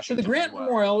in Washington. So the Grant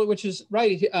Memorial, which is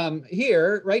right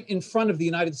here, right in front of the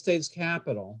United States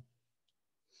Capitol,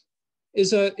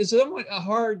 is somewhat a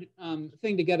hard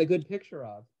thing to get a good picture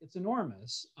of. It's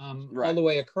enormous all the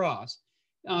way across.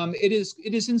 It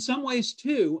is in some ways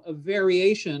too a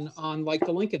variation on like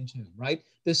the Lincoln Tomb, right?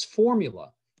 This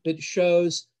formula that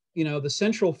shows, you know, the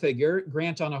central figure,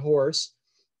 Grant on a horse.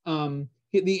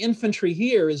 The infantry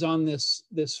here is on this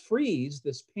frieze,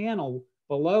 this panel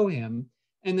below him,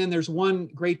 and then there's one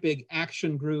great big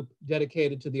action group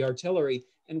dedicated to the artillery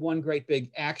and one great big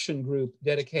action group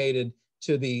dedicated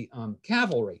to the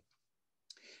cavalry.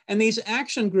 And these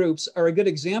action groups are a good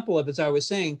example of, as I was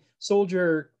saying,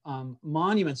 soldier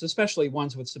monuments, especially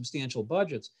ones with substantial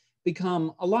budgets,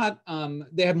 become a lot,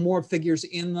 they have more figures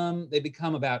in them. They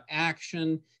become about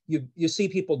action. You see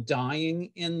people dying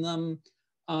in them.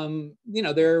 You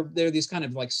know, they're these kind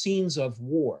of like scenes of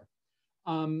war.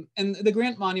 And the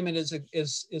Grant Monument is a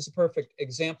perfect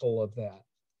example of that.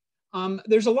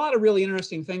 There's a lot of really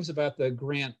interesting things about the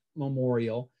Grant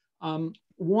Memorial.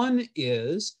 One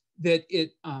is that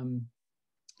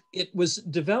it was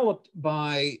developed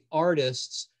by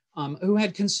artists who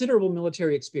had considerable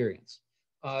military experience.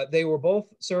 They were both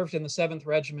served in the 7th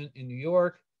Regiment in New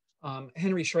York.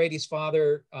 Henry Schrady's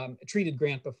father treated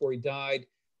Grant before he died.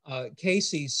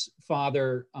 Casey's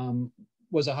father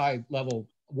was a high-level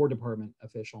War Department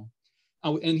official,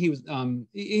 and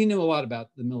he knew a lot about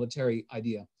the military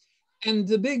idea. And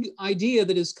the big idea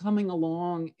that is coming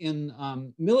along in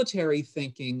military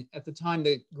thinking at the time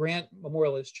the Grant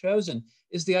Memorial is chosen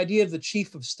is the idea of the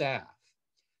chief of staff.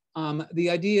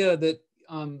 The idea that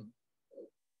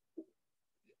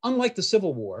unlike the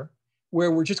Civil War, where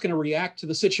we're just going to react to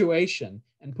the situation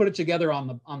and put it together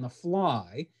on the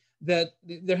fly, that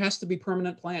there has to be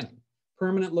permanent planning,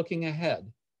 permanent looking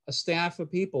ahead, a staff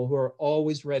of people who are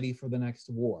always ready for the next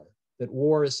war. That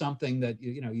war is something that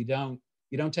you don't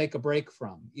take a break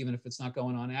from, even if it's not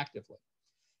going on actively.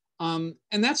 And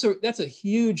that's a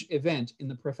huge event in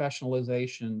the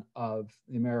professionalization of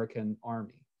the American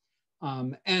Army.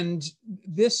 And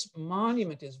this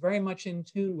monument is very much in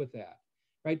tune with that,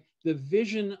 right? The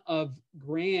vision of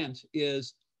Grant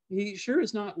is, he sure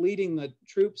is not leading the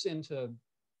troops into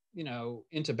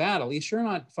battle. He's sure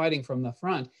not fighting from the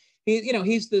front.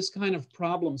 He's this kind of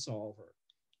problem solver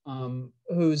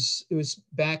who's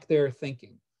back there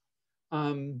thinking.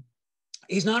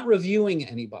 He's not reviewing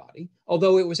anybody,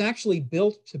 although it was actually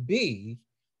built to be,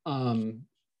 and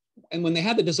when they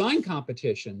had the design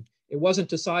competition, it wasn't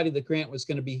decided that Grant was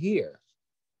going to be here.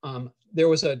 There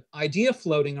was an idea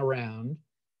floating around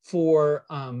for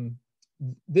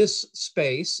this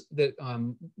space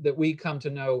that we come to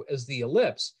know as the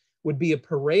ellipse would be a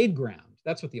parade ground.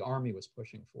 That's what the Army was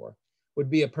pushing for, would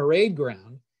be a parade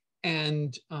ground.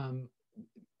 And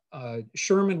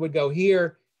Sherman would go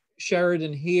here,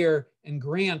 Sheridan here, and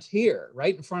Grant here,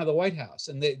 right in front of the White House.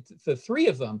 And the three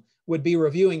of them would be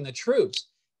reviewing the troops.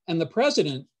 And the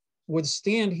president would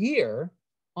stand here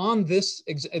on this,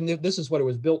 and this is what it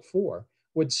was built for,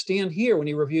 would stand here when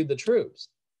he reviewed the troops.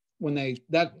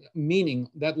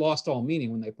 That lost all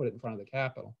meaning when they put it in front of the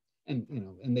Capitol. And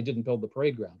they didn't build the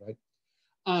parade ground, right?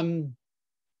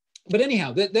 But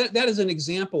anyhow, that is an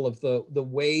example of the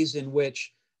ways in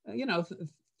which,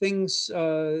 things,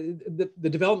 the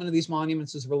development of these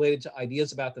monuments is related to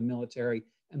ideas about the military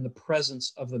and the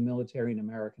presence of the military in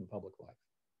American public life.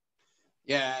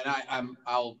 Yeah, and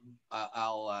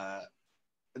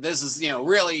this is,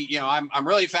 really, I'm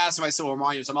really fascinated by civil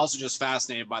monuments. I'm also just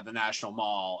fascinated by the National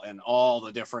Mall and all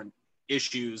the different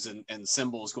issues and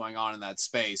symbols going on in that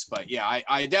space. But yeah,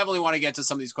 I definitely want to get to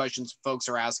some of these questions folks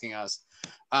are asking us.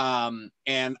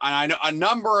 And I know a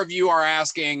number of you are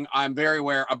asking, I'm very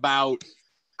aware about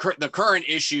the current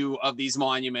issue of these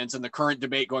monuments and the current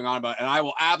debate going on about, and I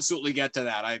will absolutely get to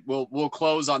that. We'll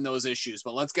close on those issues,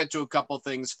 but let's get to a couple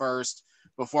things first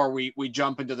before we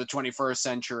jump into the 21st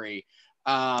century.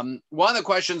 One of the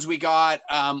questions we got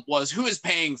was, who is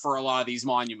paying for a lot of these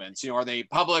monuments? Are they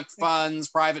public funds,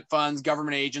 private funds,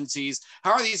 government agencies?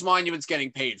 How are these monuments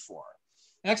getting paid for?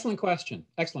 Excellent question.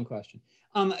 Excellent question.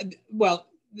 Well,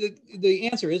 the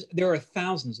answer is there are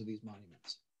thousands of these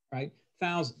monuments, right?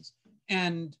 Thousands.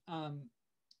 And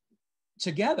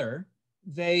together,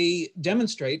 they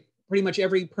demonstrate pretty much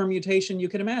every permutation you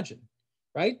can imagine.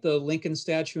 right? The Lincoln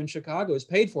statue in Chicago is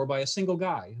paid for by a single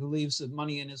guy who leaves the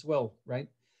money in his will, right?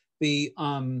 The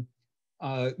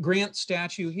Grant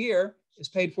statue here is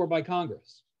paid for by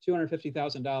Congress,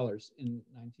 $250,000 in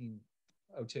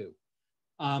 1902.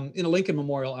 In a Lincoln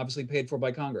Memorial, obviously paid for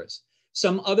by Congress.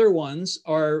 Some other ones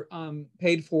are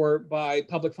paid for by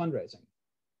public fundraising.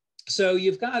 So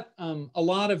you've got a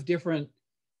lot of different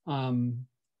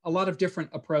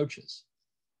approaches.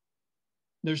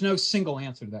 There's no single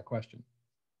answer to that question.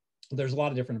 There's a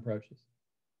lot of different approaches.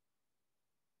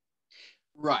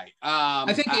 Right.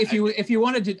 I think if you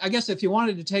wanted to, I guess if you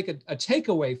wanted to take a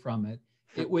takeaway from it,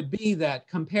 it would be that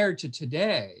compared to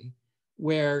today,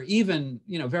 where even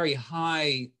very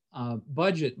high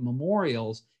budget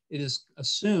memorials, it is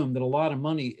assumed that a lot of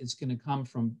money is going to come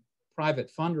from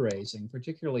private fundraising,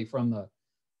 particularly from the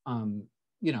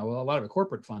a lot of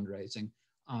corporate fundraising.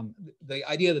 The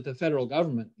idea that the federal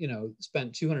government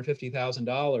spent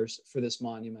 $250,000 for this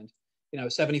monument,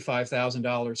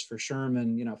 $75,000 for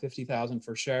Sherman, $50,000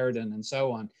 for Sheridan, and so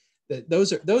on.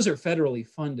 Those are federally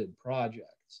funded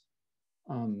projects,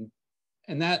 and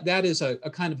that is a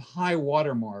kind of high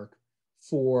watermark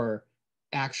for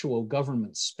actual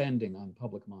government spending on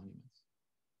public monuments.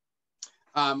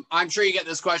 I'm sure you get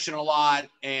this question a lot,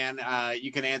 and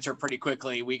you can answer it pretty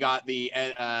quickly. We got the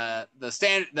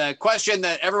question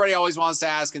that everybody always wants to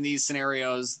ask in these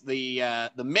scenarios: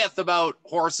 the myth about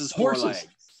horses' four legs.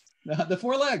 The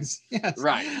four legs, yes.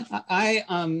 Right.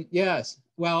 Yes.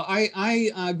 Well,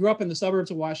 I grew up in the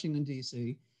suburbs of Washington,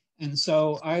 D.C., and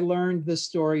so I learned this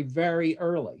story very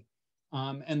early.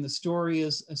 And the story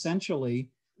is essentially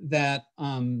that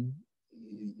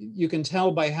you can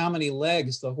tell by how many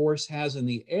legs the horse has in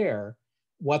the air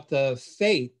what the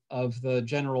fate of the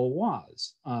general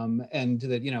was. And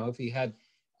that, if he had,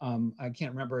 I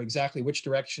can't remember exactly which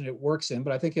direction it works in,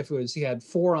 but I think if it was, he had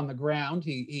 4 on the ground,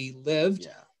 he lived.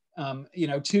 Yeah.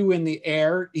 2 in the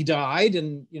air, he died,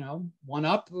 and 1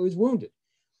 up, he was wounded.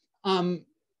 That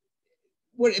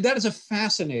is a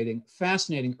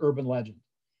fascinating urban legend.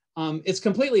 It's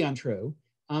completely untrue.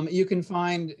 You can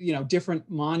find different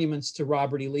monuments to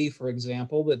Robert E. Lee, for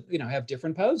example, that have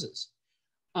different poses,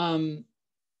 and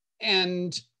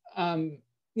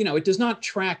it does not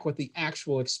track what the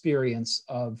actual experience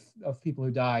of people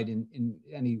who died in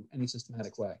any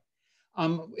systematic way.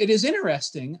 It is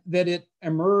interesting that it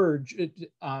emerged.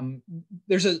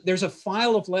 There's a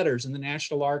file of letters in the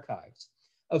National Archives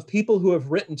of people who have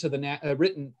written to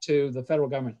the federal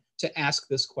government to ask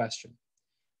this question.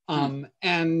 Wow.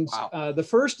 The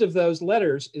first of those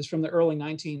letters is from the early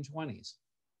 1920s,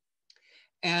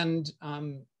 and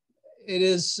it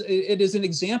is an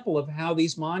example of how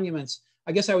these monuments.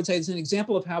 I guess I would say it's an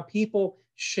example of how people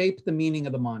shape the meaning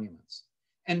of the monuments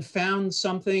and found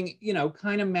something,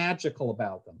 kind of magical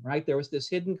about them, right? There was this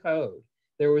hidden code.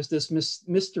 There was this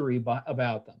mystery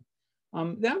about them.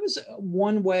 That was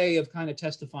one way of kind of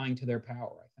testifying to their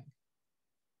power,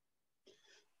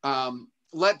 I think.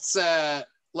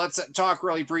 Let's talk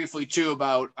really briefly too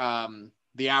about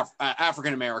the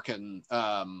African-American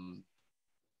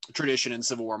tradition in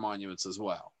Civil War monuments as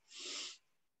well.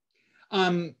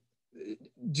 They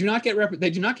do not get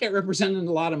represented in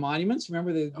a lot of monuments.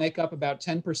 Remember, they make up about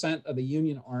 10% of the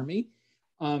Union Army.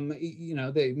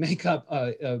 They make up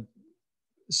a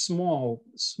small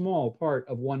part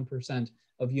of 1%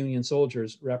 of Union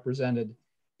soldiers represented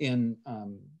in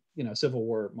Civil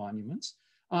War monuments.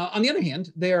 On the other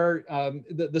hand, they are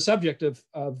the subject of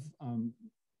I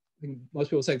think most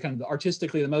people say kind of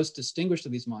artistically the most distinguished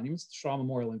of these monuments, the Shaw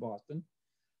Memorial in Boston.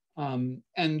 And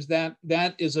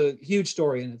that is a huge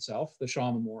story in itself, the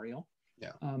Shaw Memorial.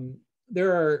 Yeah.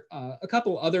 There are a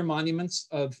couple other monuments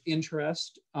of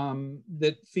interest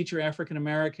that feature African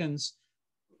Americans,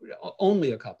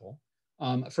 only a couple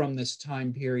from this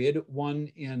time period. One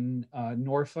in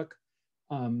Norfolk,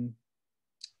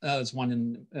 there's one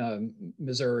in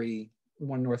Missouri,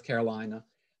 one in North Carolina,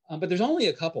 but there's only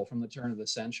a couple from the turn of the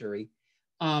century.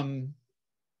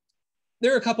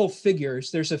 There are a couple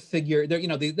figures. There's a figure there,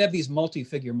 they have these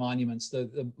multi-figure monuments.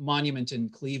 The monument in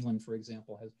Cleveland, for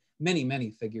example, has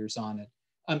many figures on it.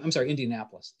 I'm sorry,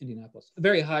 Indianapolis, a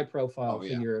very high profile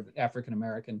figure of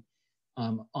African-American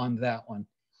on that one.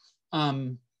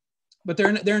 But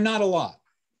they're not a lot.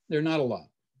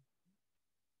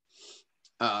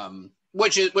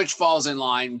 Which falls in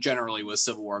line generally with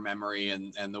Civil War memory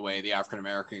and the way the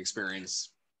African-American experience.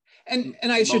 And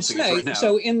I should say,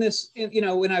 so in this,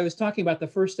 when I was talking about the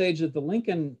first stage of the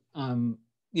Lincoln,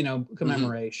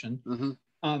 commemoration,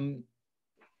 and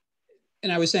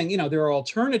I was saying, there are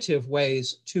alternative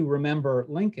ways to remember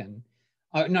Lincoln,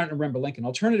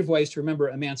 alternative ways to remember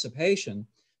emancipation.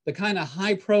 the kind of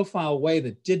high profile way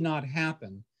that did not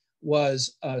happen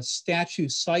was a statue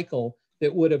cycle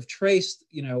that would have traced,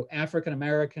 African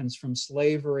Americans from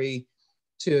slavery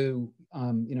to,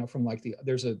 from like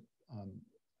there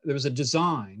was a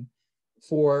design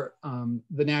for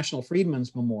the National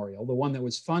Freedmen's Memorial, the one that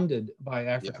was funded by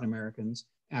African Americans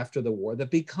after the war,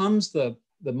 that becomes the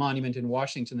monument in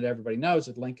Washington that everybody knows,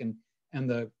 at Lincoln and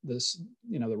the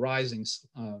rising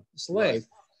slave.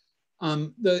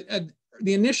 Right.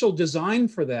 The initial design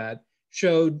for that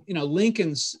showed,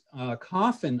 Lincoln's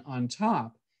coffin on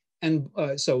top, and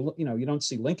so you don't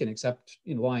see Lincoln except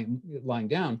lying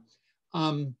down,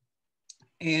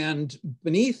 and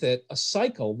beneath it a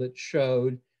cycle that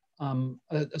showed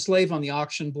a slave on the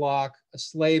auction block, a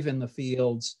slave in the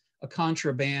fields, a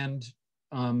contraband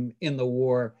in the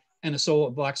war, and a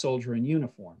black soldier in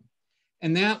uniform.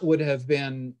 And that would have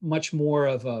been much more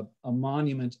of a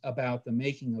monument about the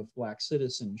making of Black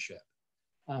citizenship.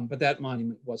 But that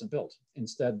monument wasn't built.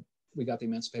 Instead, we got the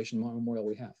Emancipation Memorial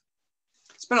we have.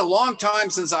 It's been a long time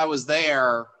since I was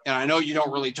there, and I know you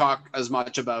don't really talk as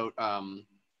much about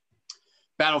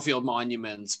battlefield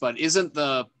monuments, but isn't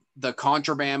the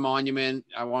contraband monument,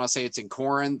 I want to say it's in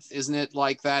Corinth, isn't it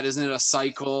like that? Isn't it a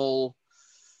cycle?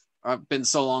 It's been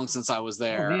so long since I was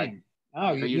there.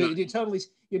 You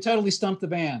totally stumped the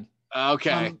band.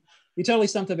 Okay. You totally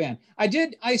stumped the band.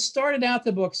 I started out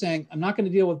the book saying, I'm not going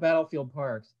to deal with battlefield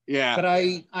parks. Yeah. But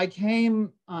I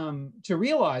came to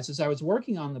realize as I was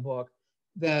working on the book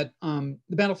that the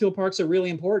battlefield parks are really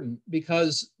important,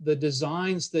 because the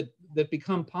designs that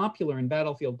become popular in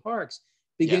battlefield parks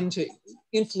begin to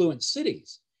influence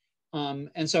cities.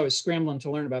 And so I was scrambling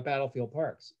to learn about battlefield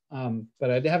parks,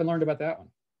 but I haven't learned about that one.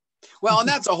 Well, and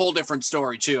that's a whole different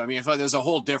story too. I mean, if there's a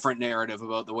whole different narrative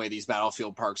about the way these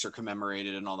battlefield parks are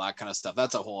commemorated and all that kind of stuff,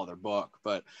 that's a whole other book.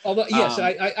 But although, yes,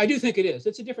 I do think it is.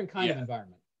 It's a different kind of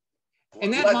environment.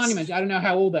 And that monument, I don't know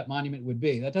how old that monument would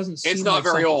be. That doesn't seem. It's not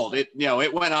very old. It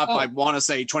went up. I want to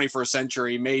say 21st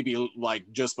century, maybe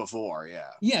like just before. Yeah.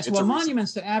 Yes. Well,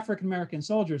 monuments to African American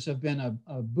soldiers have been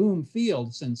a boom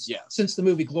field since the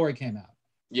movie Glory came out.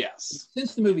 Yes.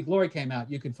 Since the movie Glory came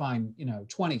out, you could find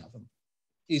 20 of them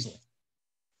easily.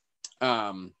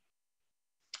 All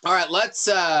right, let's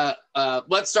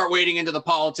start wading into the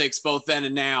politics both then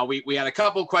and now. We had a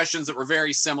couple questions that were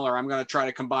very similar. I'm going to try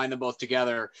to combine them both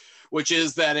together, which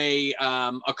is that a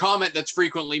comment that's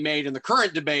frequently made in the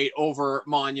current debate over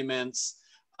monuments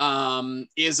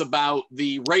is about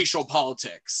the racial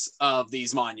politics of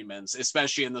these monuments,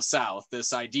 especially in the South.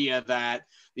 This idea that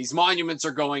these monuments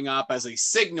are going up as a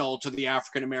signal to the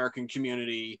African American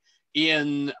community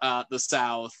in the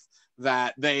South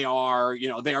that they are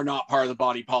not part of the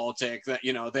body politic, that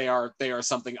they are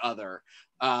something other.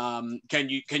 Can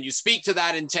you speak to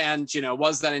that intent?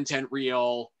 Was that intent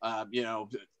real?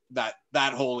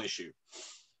 That whole issue.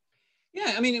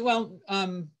 Yeah, I mean, well,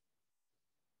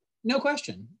 no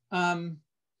question.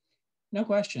 No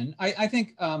question. I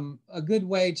think a good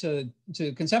way to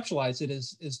conceptualize it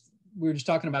is we were just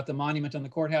talking about the monument on the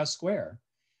courthouse square.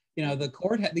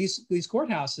 These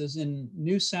courthouses in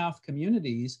New South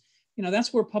communities,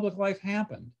 that's where public life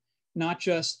happened, not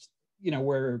just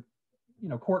where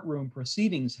courtroom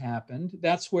proceedings happened.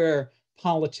 That's where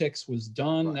politics was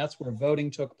done. Right. That's where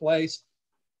voting took place.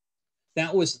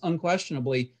 That was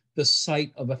unquestionably the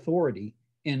site of authority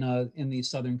in these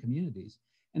Southern communities.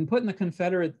 And putting the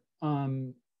Confederate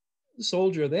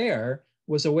soldier there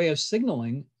was a way of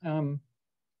signaling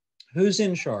who's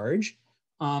in charge,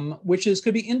 which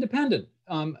could be independent,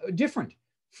 different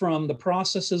from the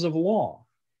processes of law.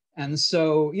 And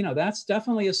so, that's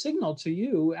definitely a signal to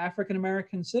you,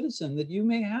 African-American citizen, that you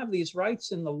may have these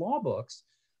rights in the law books,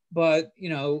 but,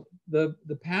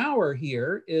 the power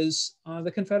here is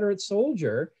the Confederate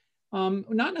soldier,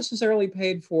 not necessarily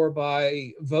paid for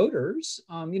by voters.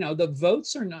 The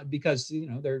votes are not, because,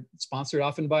 they're sponsored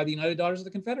often by the United Daughters of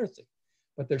the Confederacy,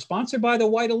 but they're sponsored by the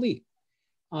white elite.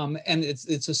 And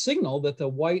it's a signal that the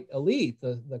white elite,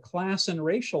 the class and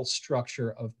racial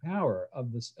structure of power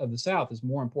of the South is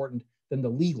more important than the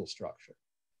legal structure.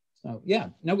 So yeah,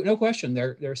 no question,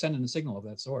 they're sending a signal of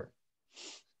that sort.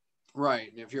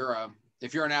 Right. If you're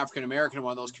an African American in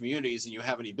one of those communities and you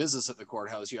have any business at the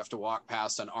courthouse, you have to walk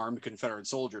past an armed Confederate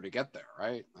soldier to get there,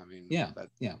 right? I mean,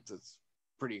 that's a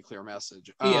pretty clear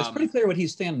message. Yeah, it's pretty clear what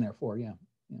he's standing there for. Yeah.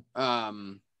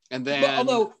 And then,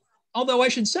 although I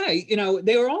should say,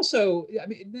 they were also,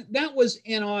 that was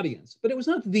an audience, but it was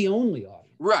not the only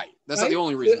audience. Right. That's not the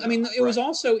only reason. It was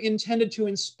also intended to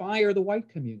inspire the white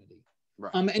community,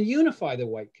 right, and unify the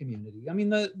white community.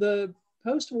 The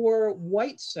post-war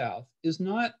white South is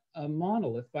not a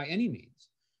monolith by any means.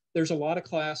 There's a lot of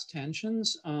class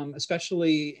tensions,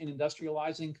 especially in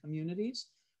industrializing communities.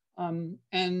 So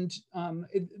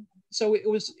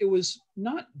it was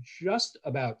not just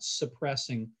about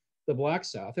suppressing the Black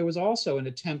South. It was also an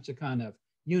attempt to kind of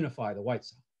unify the white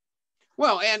South.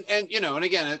 Well, and and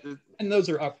again, and those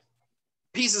are up.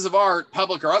 Pieces of art,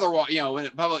 public or otherwise,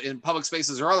 in public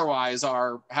spaces or otherwise,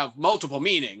 have multiple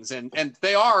meanings, and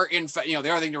they are, in fact, the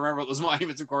other thing to remember about those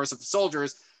monuments, of course, of the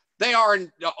soldiers, they are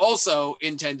also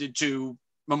intended to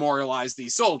memorialize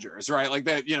these soldiers, right? Like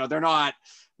they're not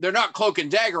cloak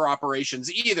and dagger operations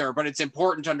either, but it's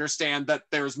important to understand that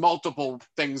there's multiple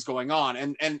things going on,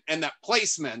 and that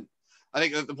placement. I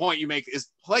think that the point you make is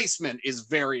placement is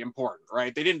very important,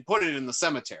 right? They didn't put it in the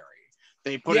cemetery.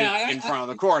 They put it in front of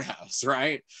the courthouse,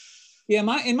 right? Yeah,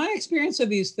 in my experience of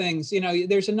these things,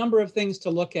 there's a number of things to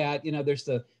look at.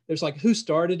 There's like who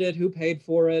started it, who paid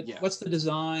for it, what's the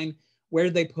design, where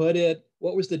did they put it,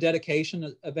 what was the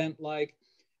dedication event like.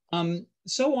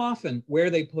 So often, where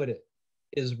they put it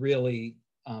is really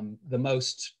the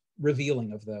most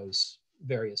revealing of those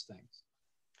various things.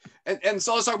 And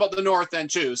so let's talk about the North then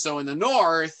too. So in the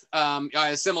North, I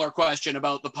had a similar question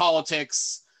about the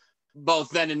politics, both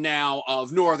then and now,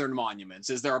 of Northern monuments.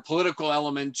 Is there a political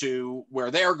element to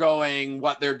where they're going,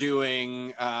 what they're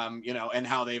doing, and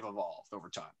how they've evolved over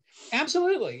time?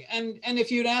 Absolutely. And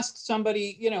if you'd asked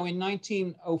somebody, in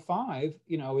 1905,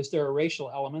 is there a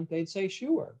racial element? They'd say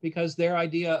sure, because their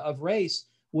idea of race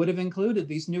would have included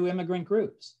these new immigrant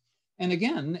groups. And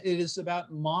again, it is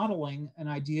about modeling an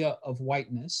idea of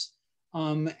whiteness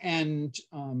and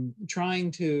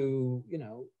trying to,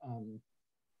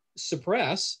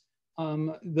 suppress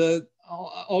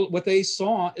what they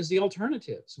saw as the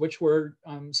alternatives, which were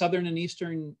Southern and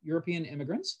Eastern European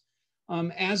immigrants.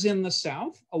 As in the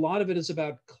South, a lot of it is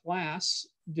about class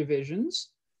divisions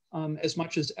as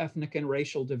much as ethnic and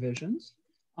racial divisions.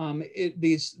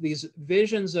 These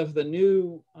visions of the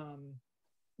new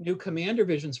commander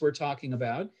visions we're talking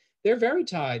about, they're very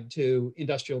tied to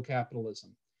industrial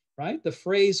capitalism, right? The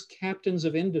phrase "captains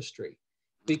of industry"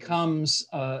 becomes,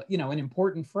 an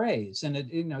important phrase, and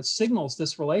it signals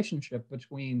this relationship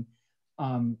between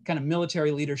kind of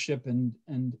military leadership and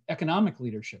economic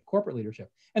leadership, corporate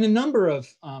leadership, and a number of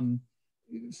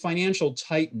financial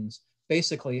titans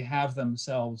basically have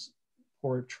themselves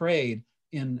portrayed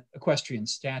in equestrian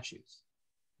statues.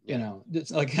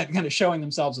 It's like kind of showing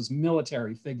themselves as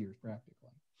military figures practically.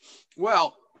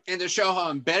 Well, and to show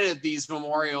how embedded these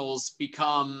memorials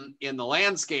become in the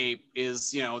landscape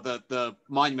is, the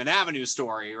Monument Avenue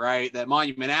story, right? That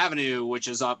Monument Avenue, which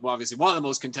is obviously one of the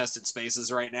most contested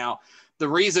spaces right now. The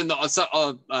reason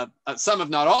some, if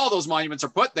not all, those monuments are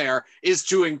put there is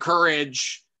to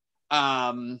encourage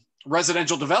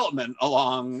residential development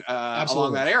along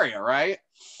that area, right?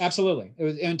 Absolutely. It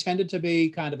was intended to be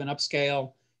kind of an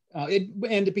upscale.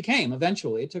 It became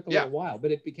eventually. It took a little while, but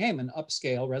it became an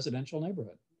upscale residential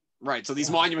neighborhood. Right. So these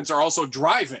monuments are also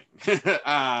driving,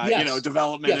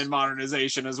 development and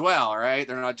modernization as well, right?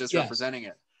 They're not just representing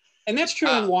it. And that's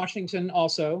true in Washington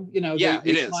also. It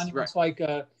is. Monuments like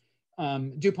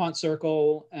DuPont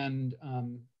Circle and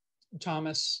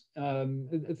Thomas,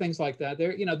 things like that.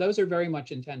 Those are very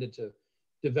much intended to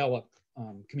develop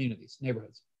communities,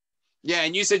 neighborhoods. Yeah,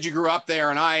 and you said you grew up there,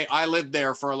 and I lived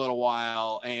there for a little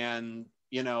while, and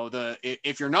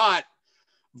if you're not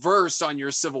versed on your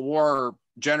Civil War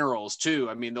generals too,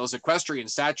 I mean, those equestrian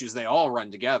statues, they all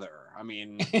run together. I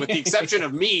mean, with the exception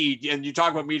of Meade, and you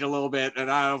talk about Meade a little bit, and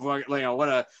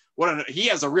he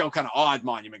has a real kind of odd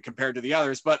monument compared to the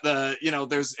others, but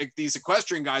there's these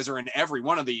equestrian guys are in every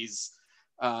one of these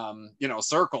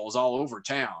circles all over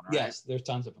town, right? Yes, there's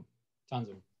tons of them.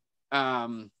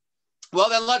 Well,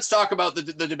 then let's talk about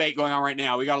the debate going on right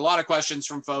now. We got a lot of questions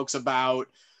from folks about,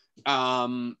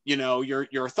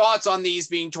 your thoughts on these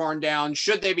being torn down.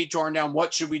 Should they be torn down?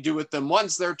 What should we do with them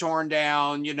once they're torn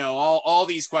down? All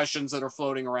these questions that are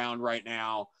floating around right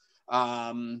now.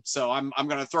 So I'm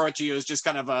going to throw it to you as just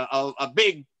kind of a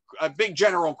big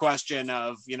general question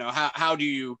of, how do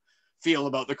you feel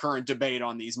about the current debate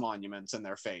on these monuments and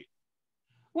their fate?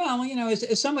 Well,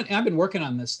 as someone, I've been working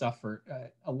on this stuff for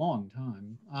a long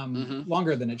time,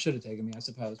 longer than it should have taken me, I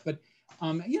suppose. But,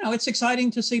 it's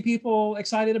exciting to see people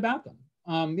excited about them.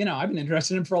 I've been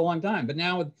interested in them for a long time, but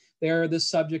now they're this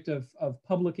subject of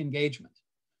public engagement.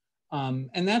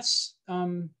 And that's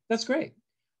great.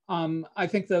 I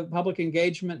think the public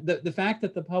engagement, the fact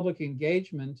that the public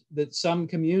engagement that some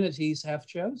communities have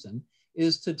chosen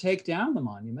is to take down the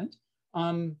monument,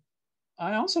 I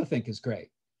also think is great.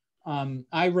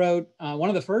 I wrote, one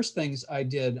of the first things I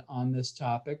did on this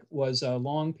topic was a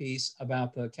long piece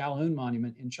about the Calhoun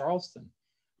Monument in Charleston,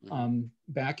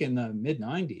 back in the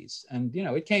mid-90s. And,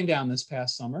 it came down this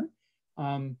past summer.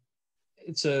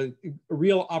 It's a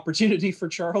real opportunity for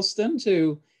Charleston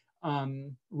to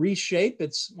reshape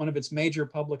one of its major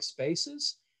public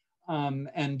spaces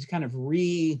and kind of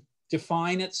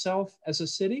redefine itself as a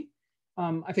city.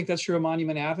 I think that's true of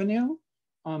Monument Avenue.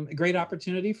 A great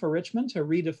opportunity for Richmond to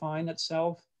redefine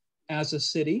itself as a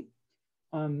city.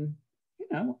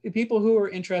 People who are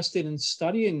interested in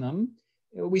studying them,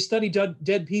 we study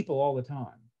dead people all the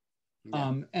time.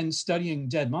 Yeah. And studying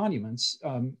dead monuments,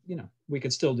 we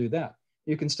could still do that.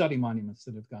 You can study monuments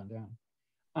that have gone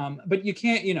down. But you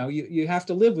can't, you have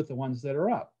to live with the ones that are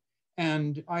up.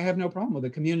 And I have no problem with the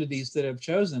communities that have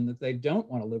chosen that they don't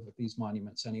want to live with these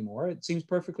monuments anymore. It seems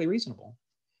perfectly reasonable.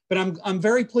 But I'm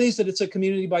very pleased that it's a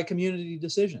community by community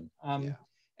decision.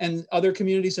 And other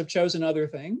communities have chosen other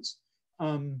things.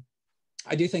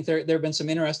 I do think there have been some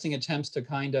interesting attempts to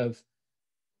kind of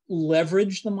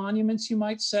leverage the monuments, you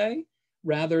might say,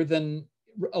 rather than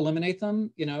eliminate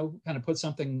them, kind of put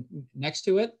something next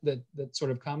to it that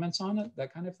sort of comments on it,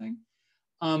 that kind of thing.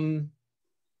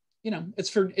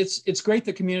 It's great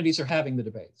that communities are having the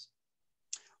debates.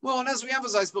 Well, and as we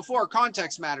emphasized before,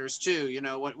 context matters too.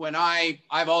 When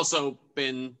I've also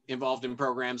been involved in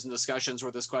programs and discussions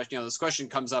where this question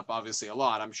comes up obviously a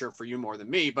lot, I'm sure for you more than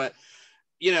me, but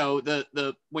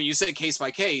when you say case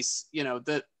by case,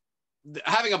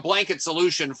 having a blanket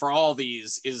solution for all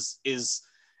these is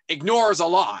ignores a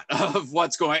lot of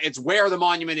what's going. It's where the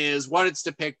monument is, what it's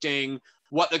depicting,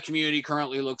 what the community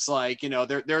currently looks like.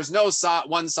 There's no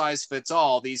one size fits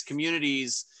all. These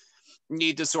communities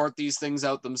need to sort these things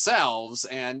out themselves,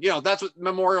 and that's what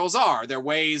memorials are. They're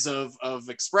ways of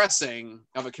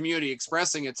a community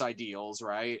expressing its ideals,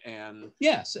 right? And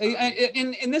yes,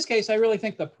 in this case, I really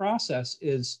think the process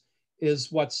is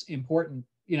what's important,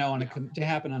 to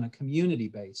happen on a community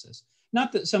basis.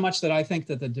 Not that so much that I think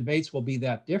that the debates will be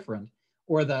that different,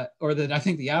 or that I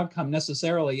think the outcome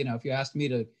necessarily, if you asked me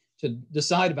to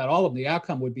decide about all of them, the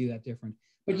outcome would be that different.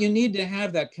 But you need to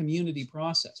have that community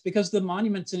process because the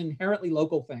monument's an inherently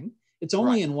local thing. It's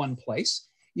only in one place.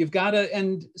 You've got to,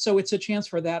 and so it's a chance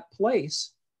for that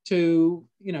place to,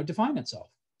 define itself.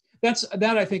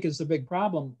 That I think is the big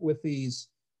problem with these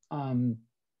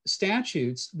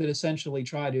statutes that essentially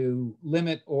try to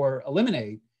limit or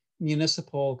eliminate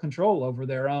municipal control over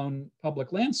their own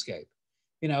public landscape.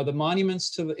 The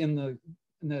monuments in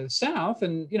the South,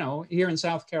 and here in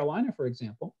South Carolina, for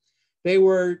example, they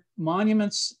were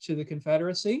monuments to the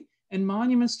Confederacy and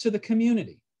monuments to the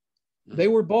community. They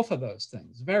were both of those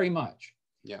things very much.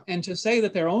 Yeah. And to say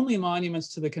that they're only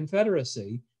monuments to the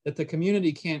Confederacy that the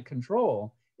community can't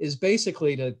control is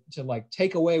basically to like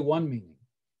take away one meaning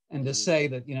and to say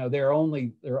that they're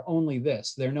only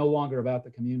this. They're no longer about the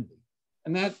community,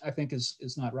 and that I think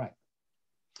is not right.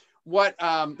 What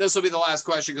this will be the last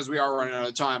question because we are running out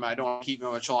of time. I don't want to keep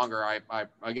you much longer. I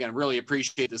again really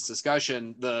appreciate this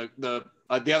discussion. The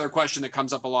other question that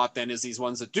comes up a lot then is these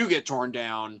ones that do get torn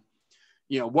down,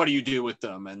 what do you do with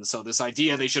them? And so this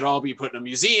idea they should all be put in a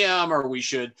museum, or we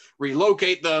should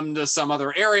relocate them to some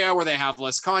other area where they have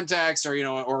less context, or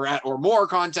or more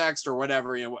context, or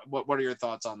whatever. What are your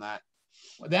thoughts on that?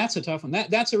 Well, that's a tough one.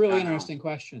 That's a really interesting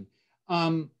question.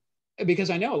 Because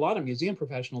I know a lot of museum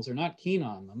professionals are not keen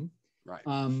on them. Right.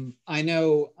 I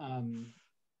know on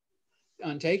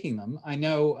taking them. I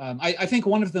know. I think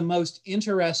one of the most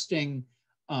interesting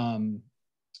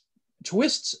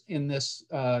twists in this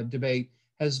debate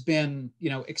has been,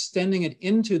 extending it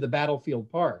into the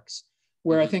battlefield parks,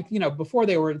 where I think, before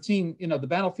they were seen, the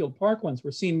battlefield park ones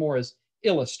were seen more as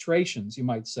illustrations, you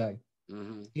might say,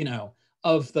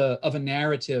 of a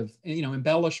narrative,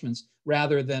 embellishments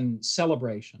rather than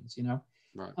celebrations,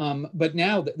 Right. But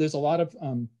now there's a lot of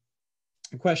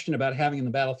question about having in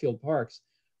the battlefield parks.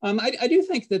 I do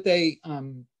think that they,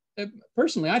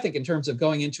 personally, I think in terms of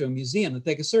going into a museum, that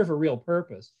they could serve a real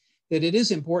purpose, that it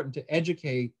is important to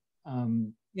educate,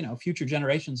 future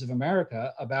generations of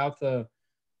America about the,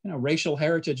 racial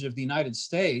heritage of the United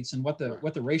States and what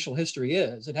the racial history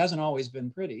is. It hasn't always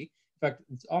been pretty. In fact,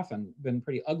 it's often been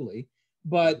pretty ugly.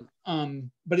 But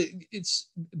it's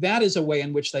that is a way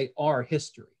in which they are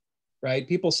history, right?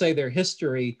 People say they're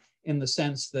history in the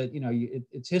sense that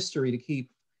it's history to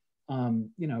keep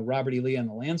Robert E. Lee on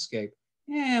the landscape.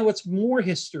 Yeah, what's more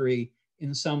history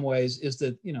in some ways is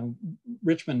that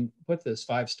Richmond put this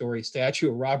 5-story statue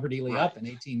of Robert E. Lee up in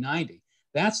 1890.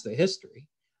 That's the history,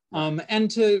 and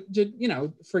to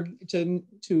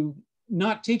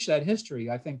not teach that history,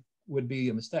 I think, would be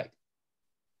a mistake.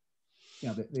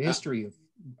 The history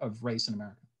of race in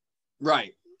America.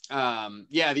 Right.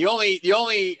 Yeah, the only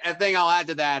thing I'll add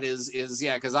to that is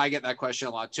yeah, because I get that question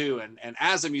a lot too, and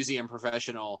as a museum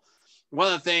professional, one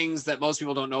of the things that most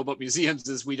people don't know about museums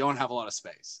is we don't have a lot of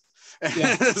space.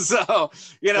 Yeah. So,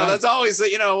 you know, right. That's always,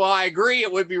 you know, well, I agree,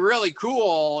 it would be really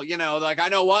cool, you know, like I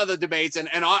know one of the debates, and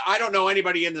I don't know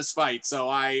anybody in this fight, so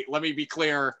let me be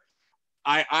clear,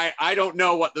 I don't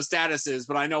know what the status is,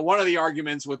 but I know one of the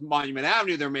arguments with Monument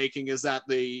Avenue they're making is that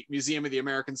the Museum of the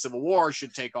American Civil War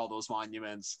should take all those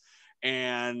monuments.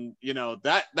 And, you know,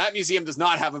 that museum does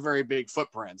not have a very big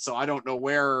footprint. So I don't know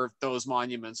where those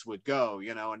monuments would go,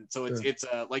 you know? And so it's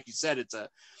like you said,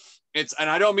 and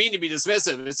I don't mean to be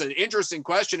dismissive. It's an interesting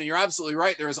question, and you're absolutely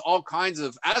right. There's all kinds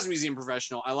of, as a museum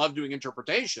professional, I love doing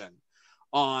interpretation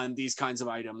on these kinds of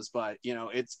items, but you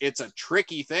know, it's a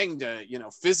tricky thing to, you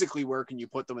know, physically where can you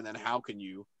put them, and then how can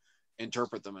you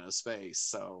interpret them in a space?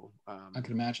 So I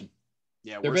can imagine.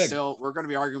 Yeah, we're going to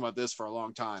be arguing about this for a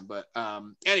long time, but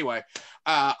anyway,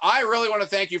 I really want to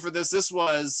thank you for this. This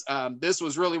was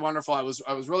really wonderful. I was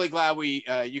really glad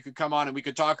you could come on and we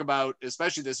could talk about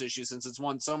especially this issue, since it's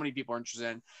one so many people are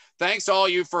interested in. Thanks to all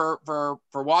you for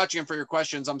watching and for your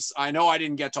questions. I know I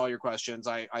didn't get to all your questions.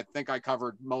 I think I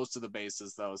covered most of the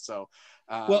bases though. So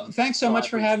well, thanks so much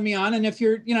for having me on. And if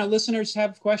your listeners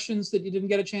have questions that you didn't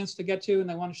get a chance to get to and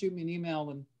they want to shoot me an email,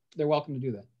 then they're welcome to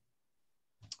do that.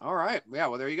 All right. Yeah.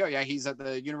 Well, there you go. Yeah. He's at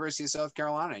the University of South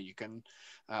Carolina. You can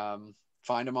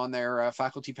find him on their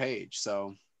faculty page.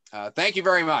 So thank you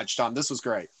very much, Tom. This was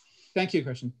great. Thank you,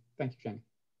 Christian. Thank you, Jenny.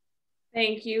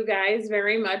 Thank you guys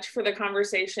very much for the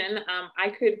conversation.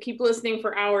 I could keep listening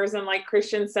for hours. And like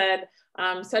Christian said,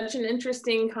 such an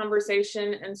interesting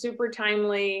conversation and super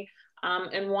timely.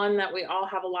 And one that we all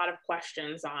have a lot of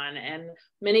questions on, and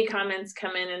many comments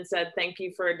come in and said, thank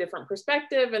you for a different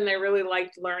perspective. And they really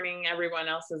liked learning everyone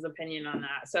else's opinion on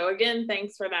that. So again,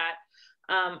 thanks for that.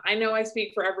 I know I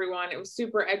speak for everyone. It was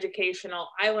super educational.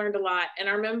 I learned a lot, and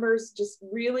our members just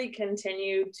really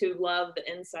continue to love the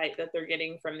insight that they're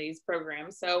getting from these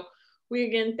programs. So we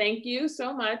again, thank you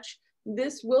so much.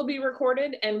 This will be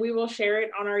recorded and we will share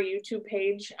it on our YouTube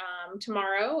page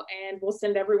tomorrow, and we'll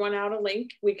send everyone out a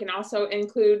link. We can also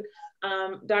include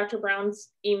Dr. Brown's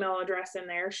email address in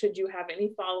there should you have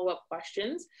any follow-up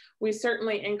questions. We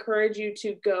certainly encourage you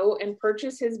to go and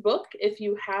purchase his book if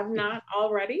you have not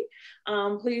already.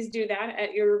 Please do that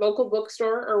at your local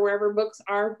bookstore or wherever books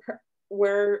are,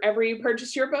 wherever you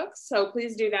purchase your books. So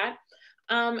please do that.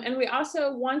 And we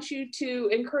also want to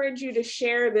encourage you to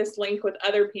share this link with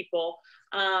other people.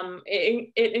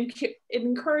 It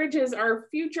encourages our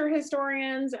future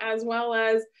historians, as well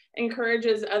as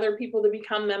encourages other people to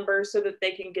become members so that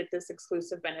they can get this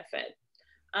exclusive benefit.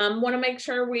 Want to make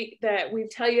sure that we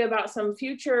tell you about some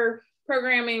future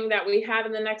programming that we have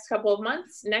in the next couple of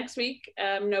months. Next week,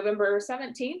 November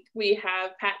 17th, we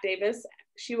have Pat Davis.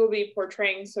 She will be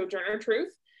portraying Sojourner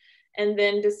Truth. And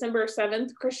then December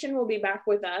 7th, Christian will be back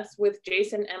with us with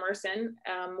Jason Emerson.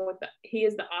 He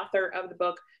is the author of the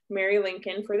book, Mary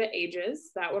Lincoln for the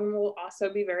Ages. That one will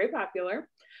also be very popular.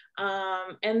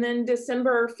 And then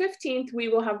December 15th, we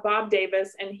will have Bob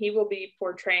Davis, and he will be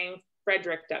portraying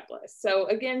Frederick Douglass. So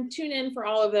again, tune in for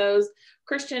all of those.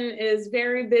 Christian is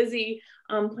very busy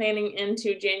planning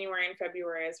into January and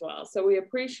February as well. So we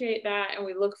appreciate that, and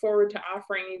we look forward to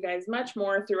offering you guys much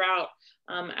more throughout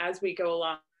as we go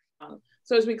along.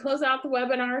 So as we close out the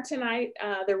webinar tonight,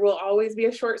 there will always be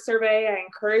a short survey. I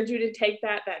encourage you to take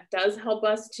that. That does help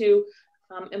us to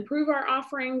improve our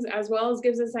offerings, as well as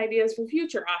gives us ideas for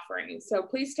future offerings. So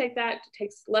please take that. It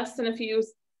takes less than a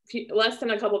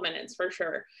couple minutes for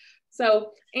sure.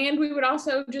 So, and we would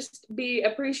also just be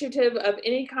appreciative of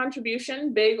any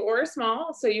contribution, big or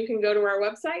small. So you can go to our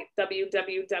website,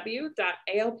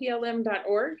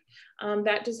 www.alplm.org.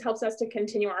 That just helps us to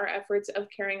continue our efforts of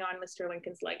carrying on Mr.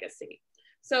 Lincoln's legacy.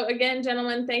 So again,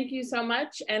 gentlemen, thank you so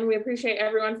much. And we appreciate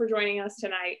everyone for joining us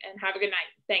tonight, and have a good night.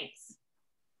 Thanks.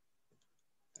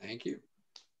 Thank you.